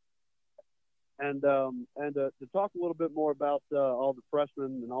 And to talk a little bit more about all the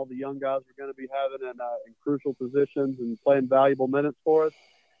freshmen and all the young guys we're going to be having in crucial positions and playing valuable minutes for us,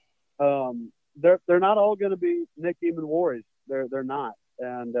 they're not all going to be Nick Mawarri. They're not.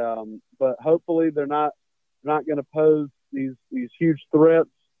 And but hopefully they're not going to pose these huge threats.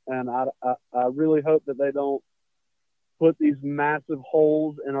 And I really hope that they don't put these massive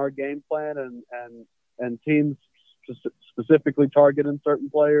holes in our game plan and teams specifically targeting certain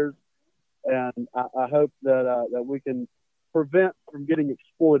players. And I hope that we can prevent from getting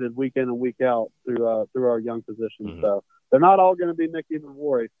exploited week in and week out through our young positions. Mm-hmm. So they're not all going to be Nick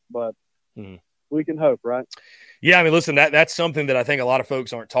Mawarri, but we can hope, right? Yeah, I mean, listen, that's something that I think a lot of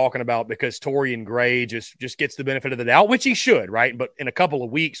folks aren't talking about, because Torian Gray just gets the benefit of the doubt, which he should, right? But in a couple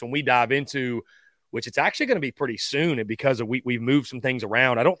of weeks, when we dive into which it's actually going to be pretty soon. And because we've moved some things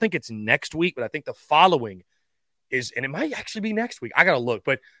around, I don't think it's next week, but I think the following is, and it might actually be next week. I got to look,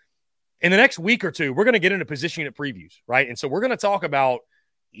 but in the next week or two, we're going to get into position unit previews, right? And so we're going to talk about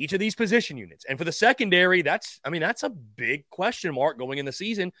each of these position units. And for the secondary, that's a big question mark going in the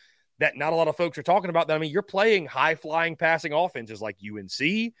season that not a lot of folks are talking about. That, I mean, you're playing high-flying passing offenses like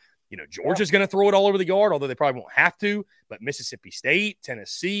UNC. Georgia's going to throw it all over the yard, although they probably won't have to. But Mississippi State,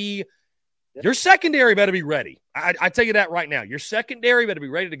 Tennessee, your secondary better be ready. I tell you that right now. Your secondary better be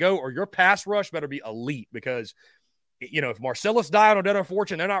ready to go, or your pass rush better be elite because, if Marcellus Dion or Denner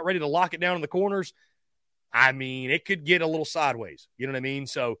Fortune, they're not ready to lock it down in the corners, I mean, it could get a little sideways. You know what I mean?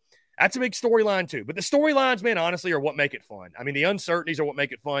 So that's a big storyline too. But the storylines, man, honestly, are what make it fun. I mean, the uncertainties are what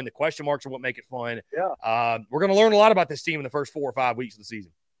make it fun. The question marks are what make it fun. Yeah. We're going to learn a lot about this team in the first 4 or 5 weeks of the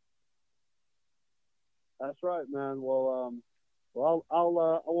season. That's right, man. Well, I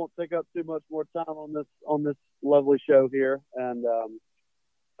won't take up too much more time on this lovely show here. And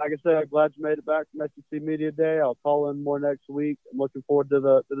like I said, I'm glad you made it back from SEC Media Day. I'll call in more next week. I'm looking forward to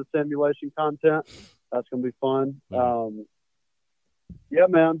the simulation content. That's gonna be fun. Yeah,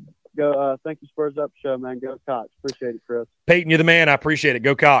 man. Go. Thank you, Spurs Up Show, man. Go Cox. Appreciate it, Chris. Peyton, you're the man. I appreciate it.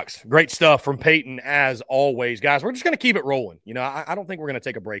 Go Cox. Great stuff from Peyton as always, guys. We're just gonna keep it rolling. I don't think we're gonna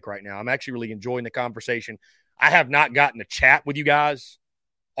take a break right now. I'm actually really enjoying the conversation. I have not gotten to chat with you guys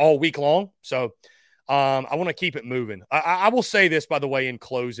all week long, so I want to keep it moving. I will say this, by the way, in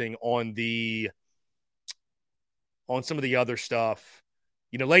closing on some of the other stuff.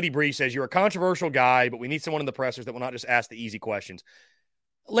 Lady Bree says, you're a controversial guy, but we need someone in the pressers that will not just ask the easy questions.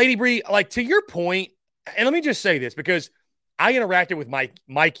 Lady Bree, to your point, and let me just say this, because I interacted with Mike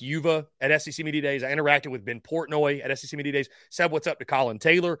Yuva at SEC Media Days. I interacted with Ben Portnoy at SEC Media Days, said what's up to Colin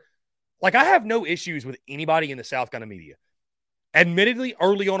Taylor. I have no issues with anybody in the South Carolina media. Admittedly,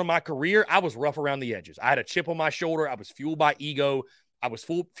 early on in my career, I was rough around the edges. I had a chip on my shoulder. I was fueled by ego. I was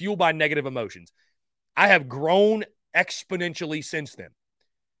fueled by negative emotions. I have grown exponentially since then.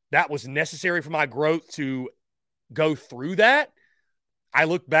 That was necessary for my growth to go through that. I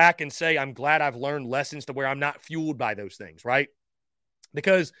look back and say, I'm glad I've learned lessons to where I'm not fueled by those things, right?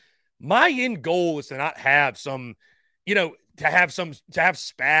 Because my end goal is to not have some, to have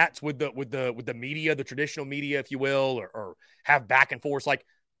spats with the media, the traditional media, if you will, or have back and forth.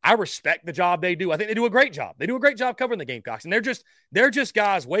 I respect the job they do. I think they do a great job. They do a great job covering the Gamecocks, and they're just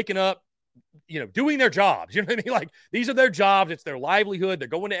guys waking up, doing their jobs. You know what I mean? These are their jobs. It's their livelihood. They're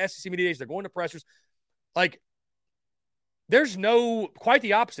going to SEC Media Days. They're going to pressers. There's no, quite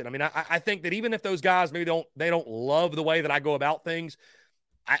the opposite. I mean, I think that even if those guys maybe don't love the way that I go about things,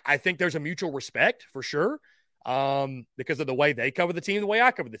 I think there's a mutual respect for sure, because of the way they cover the team, the way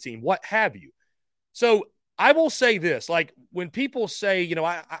I cover the team, what have you. So I will say this, when people say,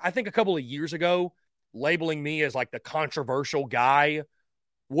 I think a couple of years ago, labeling me as the controversial guy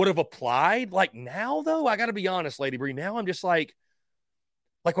would have applied. Now, though, I got to be honest, Lady Bree, now I'm just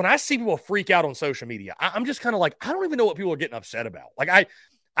when I see people freak out on social media, I'm just kind of I don't even know what people are getting upset about.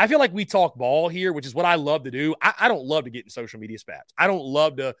 I feel like we talk ball here, which is what I love to do. I don't love to get in social media spats. I don't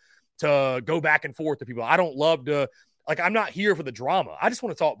love to go back and forth to people. I don't love to, I'm not here for the drama. I just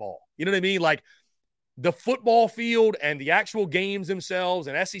want to talk ball. You know what I mean? The football field and the actual games themselves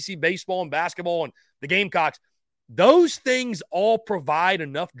and SEC baseball and basketball and the Gamecocks, those things all provide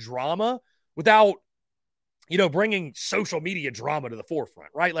enough drama without, bringing social media drama to the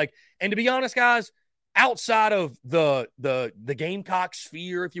forefront, right? And to be honest, guys, outside of the Gamecock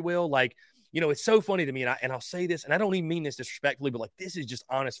sphere, if you will, it's so funny to me, and I'll say this, and I don't even mean this disrespectfully, but this is just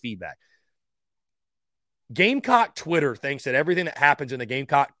honest feedback. Gamecock Twitter thinks that everything that happens in the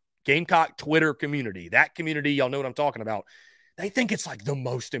Gamecock Twitter community, that community, y'all know what I'm talking about, they think it's the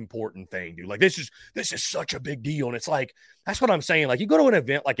most important thing, dude. This is such a big deal. And it's that's what I'm saying. You go to an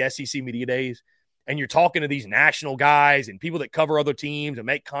event like SEC Media Days and you're talking to these national guys and people that cover other teams and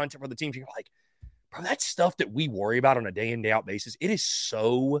make content for the teams. You're bro, that stuff that we worry about on a day in, day out basis, it is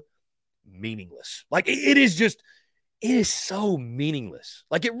so meaningless. It is so meaningless.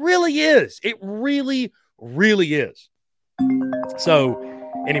 It really is. It really, really is. So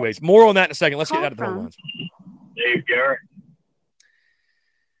anyways, more on that in a second. Let's get out of the phone lines. Dave Garrett.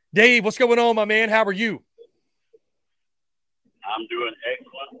 Dave, what's going on, my man? How are you? I'm doing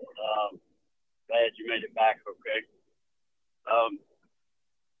excellent. Glad you made it back okay.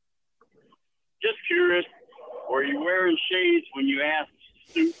 Just curious, were you wearing shades when you asked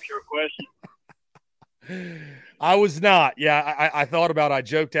Stoops your question? I was not. Yeah, I thought about it. I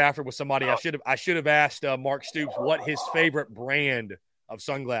joked after with somebody. I should have asked Mark Stoops what his favorite brand of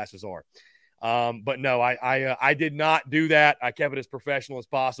sunglasses are. But no, I did not do that. I kept it as professional as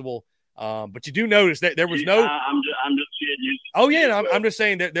possible. But you do notice that there was no. I'm just kidding you. Oh yeah, no, I'm just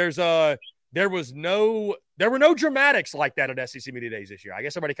saying that there were no dramatics like that at SEC Media Days this year. I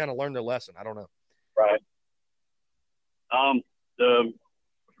guess everybody kind of learned their lesson. I don't know. Right. The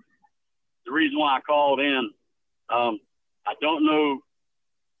reason why I called in, I don't know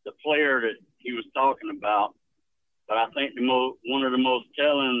the player that he was talking about, but I think one of the most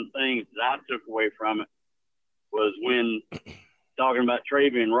telling things that I took away from it was when talking about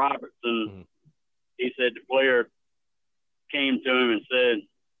Travian Robertson, he said the player came to him and said,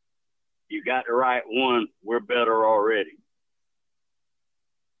 "You got the right one. We're better already."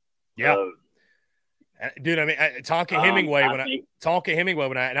 Yeah. Dude, I mean, Tonka Hemingway, not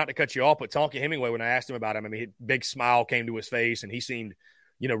to cut you off, but Tonka Hemingway, when I asked him about him, I mean, big smile came to his face, and he seemed,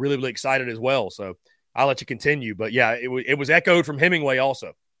 really, really excited as well. So I'll let you continue. But, yeah, it was echoed from Hemingway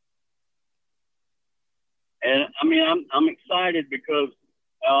also. And, I mean, I'm excited because,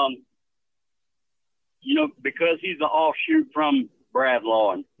 because he's an offshoot from Brad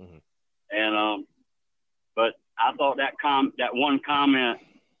Law. And, but I thought that one comment,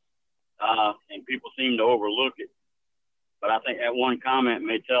 and people seem to overlook it, but I think that one comment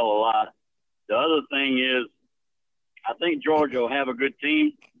may tell a lot. The other thing is, I think Georgia will have a good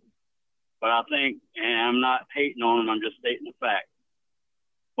team, but I think, and I'm not hating on them, I'm just stating the fact,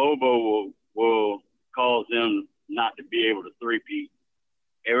 Bobo will cause them not to be able to three-peat.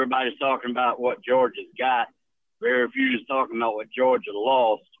 Everybody's talking about what Georgia's got. Very few is talking about what Georgia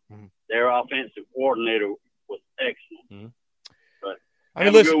lost. Their offensive coordinator was excellent.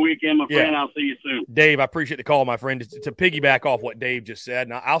 Have a good weekend, my friend. I'll see you soon. Dave, I appreciate the call, my friend. To piggyback off what Dave just said,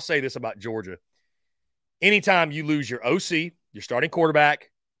 now I'll say this about Georgia. Anytime you lose your OC, your starting quarterback,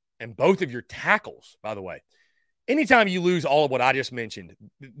 and both of your tackles, by the way, anytime you lose all of what I just mentioned,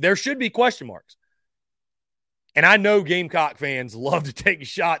 there should be question marks. And I know Gamecock fans love to take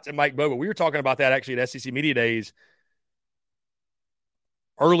shots at Mike Bobo. We were talking about that actually at SEC Media Days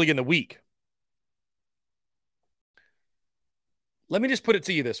early in the week. Let me just put it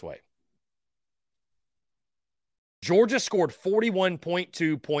to you this way. Georgia scored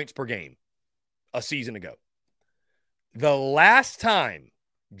 41.2 points per game a season ago. The last time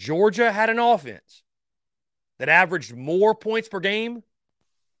Georgia had an offense that averaged more points per game,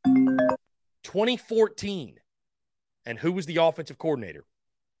 2014. And who was the offensive coordinator?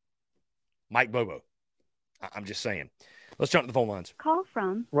 Mike Bobo. I'm just saying. Let's jump to the phone lines. Call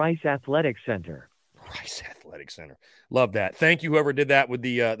from Rice Athletic Center. Rice Athletic Center. Love that. Thank you, whoever did that with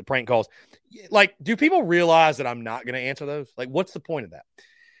the prank calls. Like, do people realize that I'm not going to answer those? Like, what's the point of that?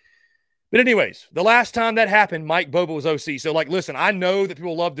 But anyways, the last time that happened, Mike Bobo was OC. So, like, listen, I know that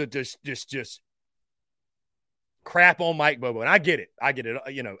people love to just crap on Mike Bobo, and I get it.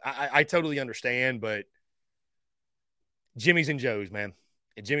 I totally understand, but Jimmy's and Joe's, man.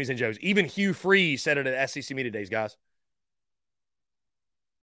 Jimmy's and Joe's. Even Hugh Freeze said it at SEC Media Days, guys.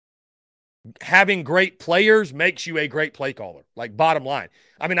 Having great players makes you a great play caller, like bottom line.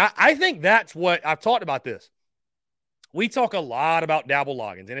 I mean, I think that's what I've talked about this. We talk a lot about Dabble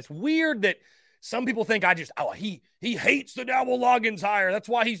Loggins, and it's weird that some people think he hates the Dabble Loggins hire. That's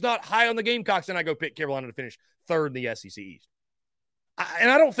why he's not high on the Gamecocks, and I go pick Carolina to finish third in the SEC East. And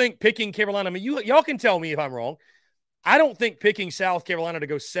I don't think picking Carolina, I mean, y'all can tell me if I'm wrong. I don't think picking South Carolina to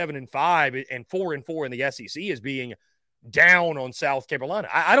go 7-5 and 4-4 in the SEC is being down on South Carolina.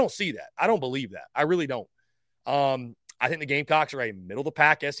 I don't see that. I don't believe that. I really don't. I think the Gamecocks are a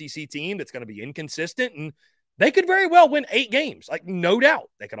middle-of-the-pack SEC team that's going to be inconsistent, and they could very well win 8 games, like no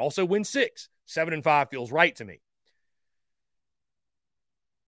doubt. They could also win 6. 7-5 feels right to me.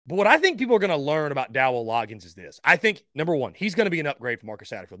 But what I think people are going to learn about Dowell Loggins is this. I think, number one, he's going to be an upgrade for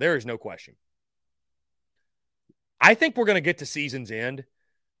Marcus Satterfield. There is no question. I think we're going to get to season's end.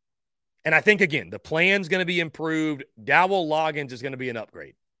 And I think, again, the plan's going to be improved. Dowell Loggins is going to be an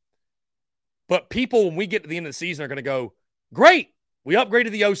upgrade. But people, when we get to the end of the season, are going to go, great, we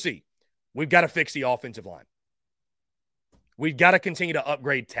upgraded the OC. We've got to fix the offensive line. We've got to continue to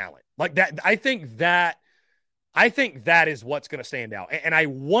upgrade talent. Like that, I think that is what's going to stand out. And I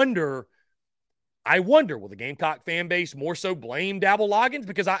wonder, will the Gamecock fan base more so blame Dowell Loggins?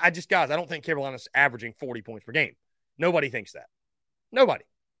 Because I don't think Carolina's averaging 40 points per game. Nobody thinks that. Nobody.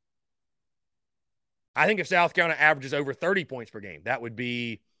 I think if South Carolina averages over 30 points per game, that would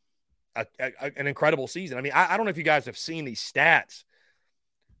be an incredible season. I mean, I don't know if you guys have seen these stats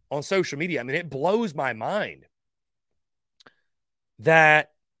on social media. I mean, it blows my mind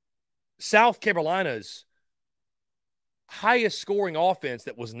that South Carolina's highest scoring offense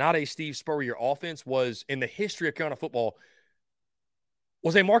that was not a Steve Spurrier offense was in the history of Carolina football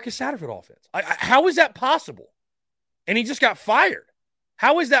was a Marcus Satterfield offense. How is that possible? And he just got fired.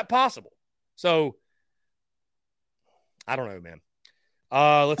 How is that possible? So, I don't know, man.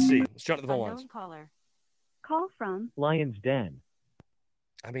 Let's see. Let's jump to the phone lines. Caller. Call from Lion's Den.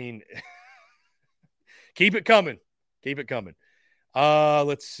 I mean, keep it coming. Keep it coming.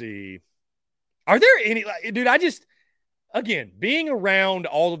 Let's see. Are there any, dude, again, being around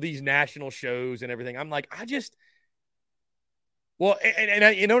all of these national shows and everything, I'm like, well,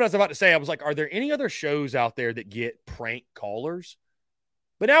 and you know what I was about to say? I was like, are there any other shows out there that get prank callers?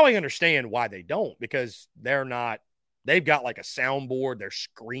 But now I understand why they don't, because they've got like a soundboard, they're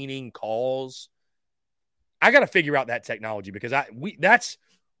screening calls. I got to figure out that technology because we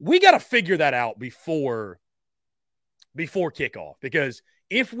got to figure that out before kickoff, because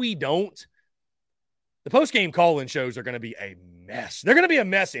if we don't, the post-game call-in shows are going to be a mess. They're going to be a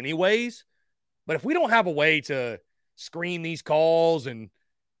mess anyways, but if we don't have a way to screen these calls and,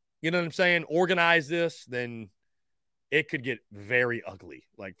 you know what I'm saying, organize this, then it could get very ugly,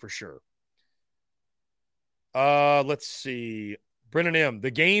 like for sure. Let's see. Brennan M., the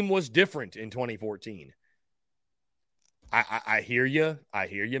game was different in 2014. I hear you. I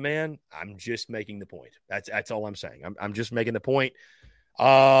hear you, man. I'm just making the point. That's all I'm saying. I'm just making the point.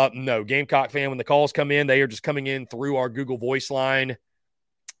 No, Gamecock fan, when the calls come in, they are just coming in through our Google Voice line.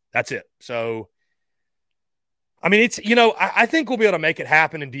 That's it. So, I mean, it's, I think we'll be able to make it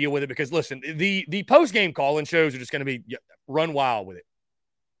happen and deal with it because, listen, the post-game call-in shows are just going to be run wild with it.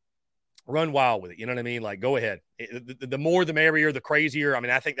 Run wild with it. You know what I mean? Like, go ahead. The more, the merrier, the crazier. I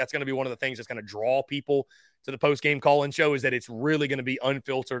mean, I think that's going to be one of the things that's going to draw people to the post-game call-in show is that it's really going to be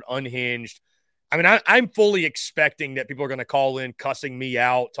unfiltered, unhinged. I mean, I'm fully expecting that people are going to call in cussing me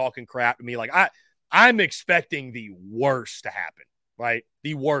out, talking crap to me. Like, I'm expecting the worst to happen, right?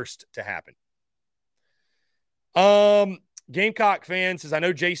 The worst to happen. Gamecock fan says, I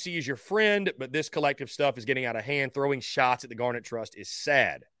know JC is your friend, but this collective stuff is getting out of hand. Throwing shots at the Garnet Trust is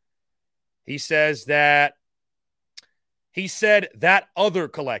sad. He said that other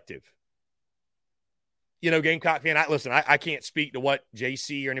collective, Gamecock fan, I can't speak to what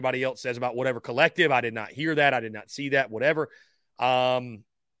JC or anybody else says about whatever collective. I did not hear that. I did not see that, whatever.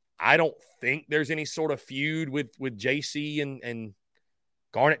 I don't think there's any sort of feud with JC and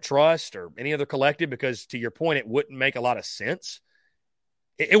Garnet Trust or any other collective, because to your point, it wouldn't make a lot of sense.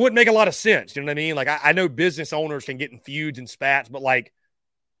 It wouldn't make a lot of sense. You know what I mean? Like, I know business owners can get in feuds and spats, but like,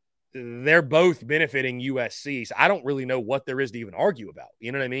 they're both benefiting USC. So I don't really know what there is to even argue about.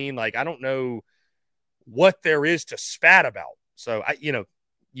 You know what I mean? Like, I don't know what there is to spat about. So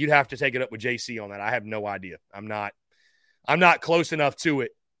you'd have to take it up with JC on that. I have no idea. I'm not close enough to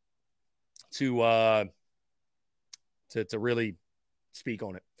it to really speak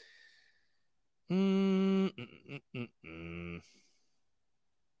on it.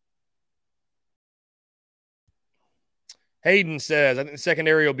 Hayden says, I think the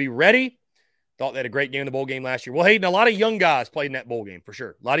secondary will be ready. Thought they had a great game in the bowl game last year. Well, Hayden, a lot of young guys played in that bowl game for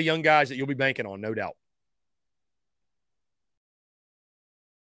sure. A lot of young guys that you'll be banking on, no doubt.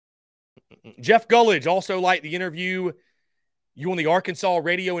 Jeff Gullidge also liked the interview you on the Arkansas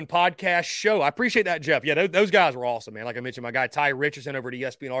radio and podcast show. I appreciate that, Jeff. Yeah, those guys were awesome, man. Like I mentioned, my guy Ty Richardson over at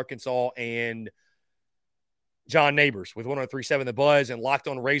ESPN Arkansas and John Neighbors with 103.7 The Buzz and Locked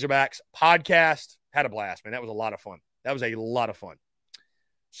on Razorbacks podcast. Had a blast, man. That was a lot of fun.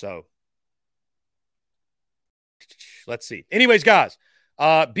 So let's see. Anyways, guys,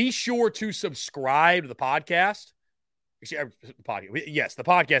 be sure to subscribe to the podcast. Yes, the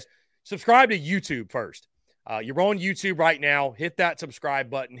podcast. Subscribe to YouTube first. You're on YouTube right now. Hit that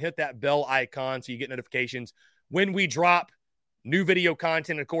subscribe button. Hit that bell icon so you get notifications when we drop new video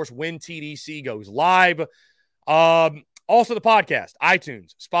content. And, of course, when TDC goes live. Also, the podcast,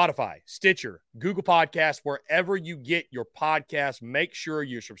 iTunes, Spotify, Stitcher, Google Podcasts, wherever you get your podcast, make sure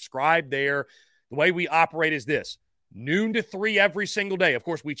you're subscribed there. The way we operate is this: noon to 3 every single day. Of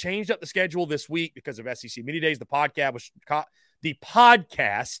course, we changed up the schedule this week because of SEC Media Days. The podcast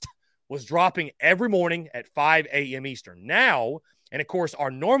was dropping every morning at 5 a.m. Eastern. Now, and of course, our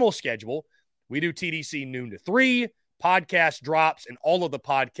normal schedule, we do TDC noon to 3, podcast drops, and all of the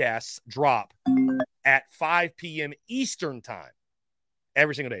podcasts drop at 5 p.m. Eastern time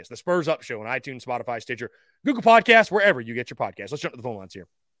every single day. It's the Spurs Up Show on iTunes, Spotify, Stitcher, Google Podcasts, wherever you get your podcasts. Let's jump to the phone lines here.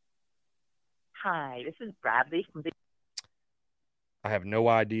 Hi, this is Bradley from the... I have no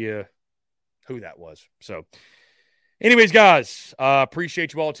idea who that was. So, anyways, guys,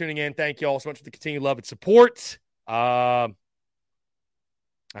 appreciate you all tuning in. Thank you all so much for the continued love and support. I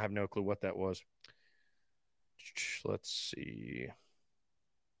have no clue what that was. Let's see.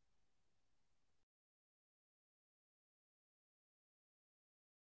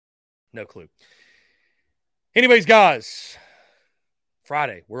 No clue. Anyways, guys,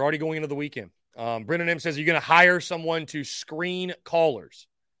 Friday. We're already going into the weekend. Brendan M says, are you going to hire someone to screen callers?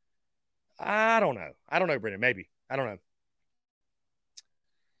 I don't know. Brendan. Maybe. I don't know.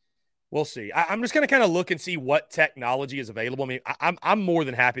 We'll see. I'm just going to kind of look and see what technology is available. I mean, I'm more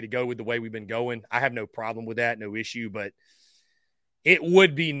than happy to go with the way we've been going. I have no problem with that, no issue. But it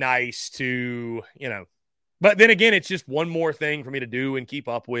would be nice to, But then again, it's just one more thing for me to do and keep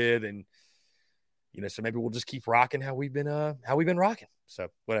up with, and so maybe we'll just keep rocking how we've been rocking. So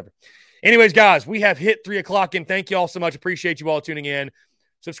whatever. Anyways, guys, we have hit 3:00, and thank you all so much. Appreciate you all tuning in.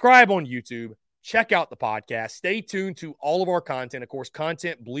 Subscribe on YouTube. Check out the podcast. Stay tuned to all of our content. Of course,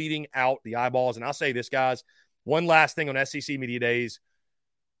 content bleeding out the eyeballs. And I'll say this, guys, one last thing on SEC Media Days.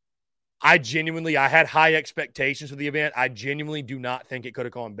 I had high expectations for the event. I genuinely do not think it could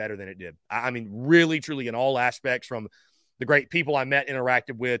have gone better than it did. I mean, really, truly, in all aspects, from the great people I met,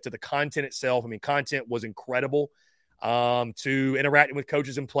 interacted with, to the content itself. I mean, content was incredible. To interacting with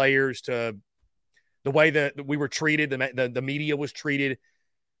coaches and players, to the way that we were treated, the media was treated,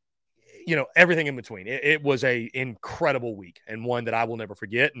 everything in between. It was a incredible week, and one that I will never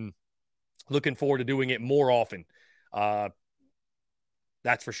forget, and looking forward to doing it more often.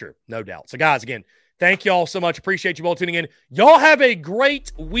 That's for sure. No doubt. So, guys, again, thank you all so much. Appreciate you all tuning in. Y'all have a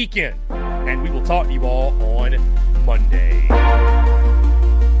great weekend, and we will talk to you all on Monday.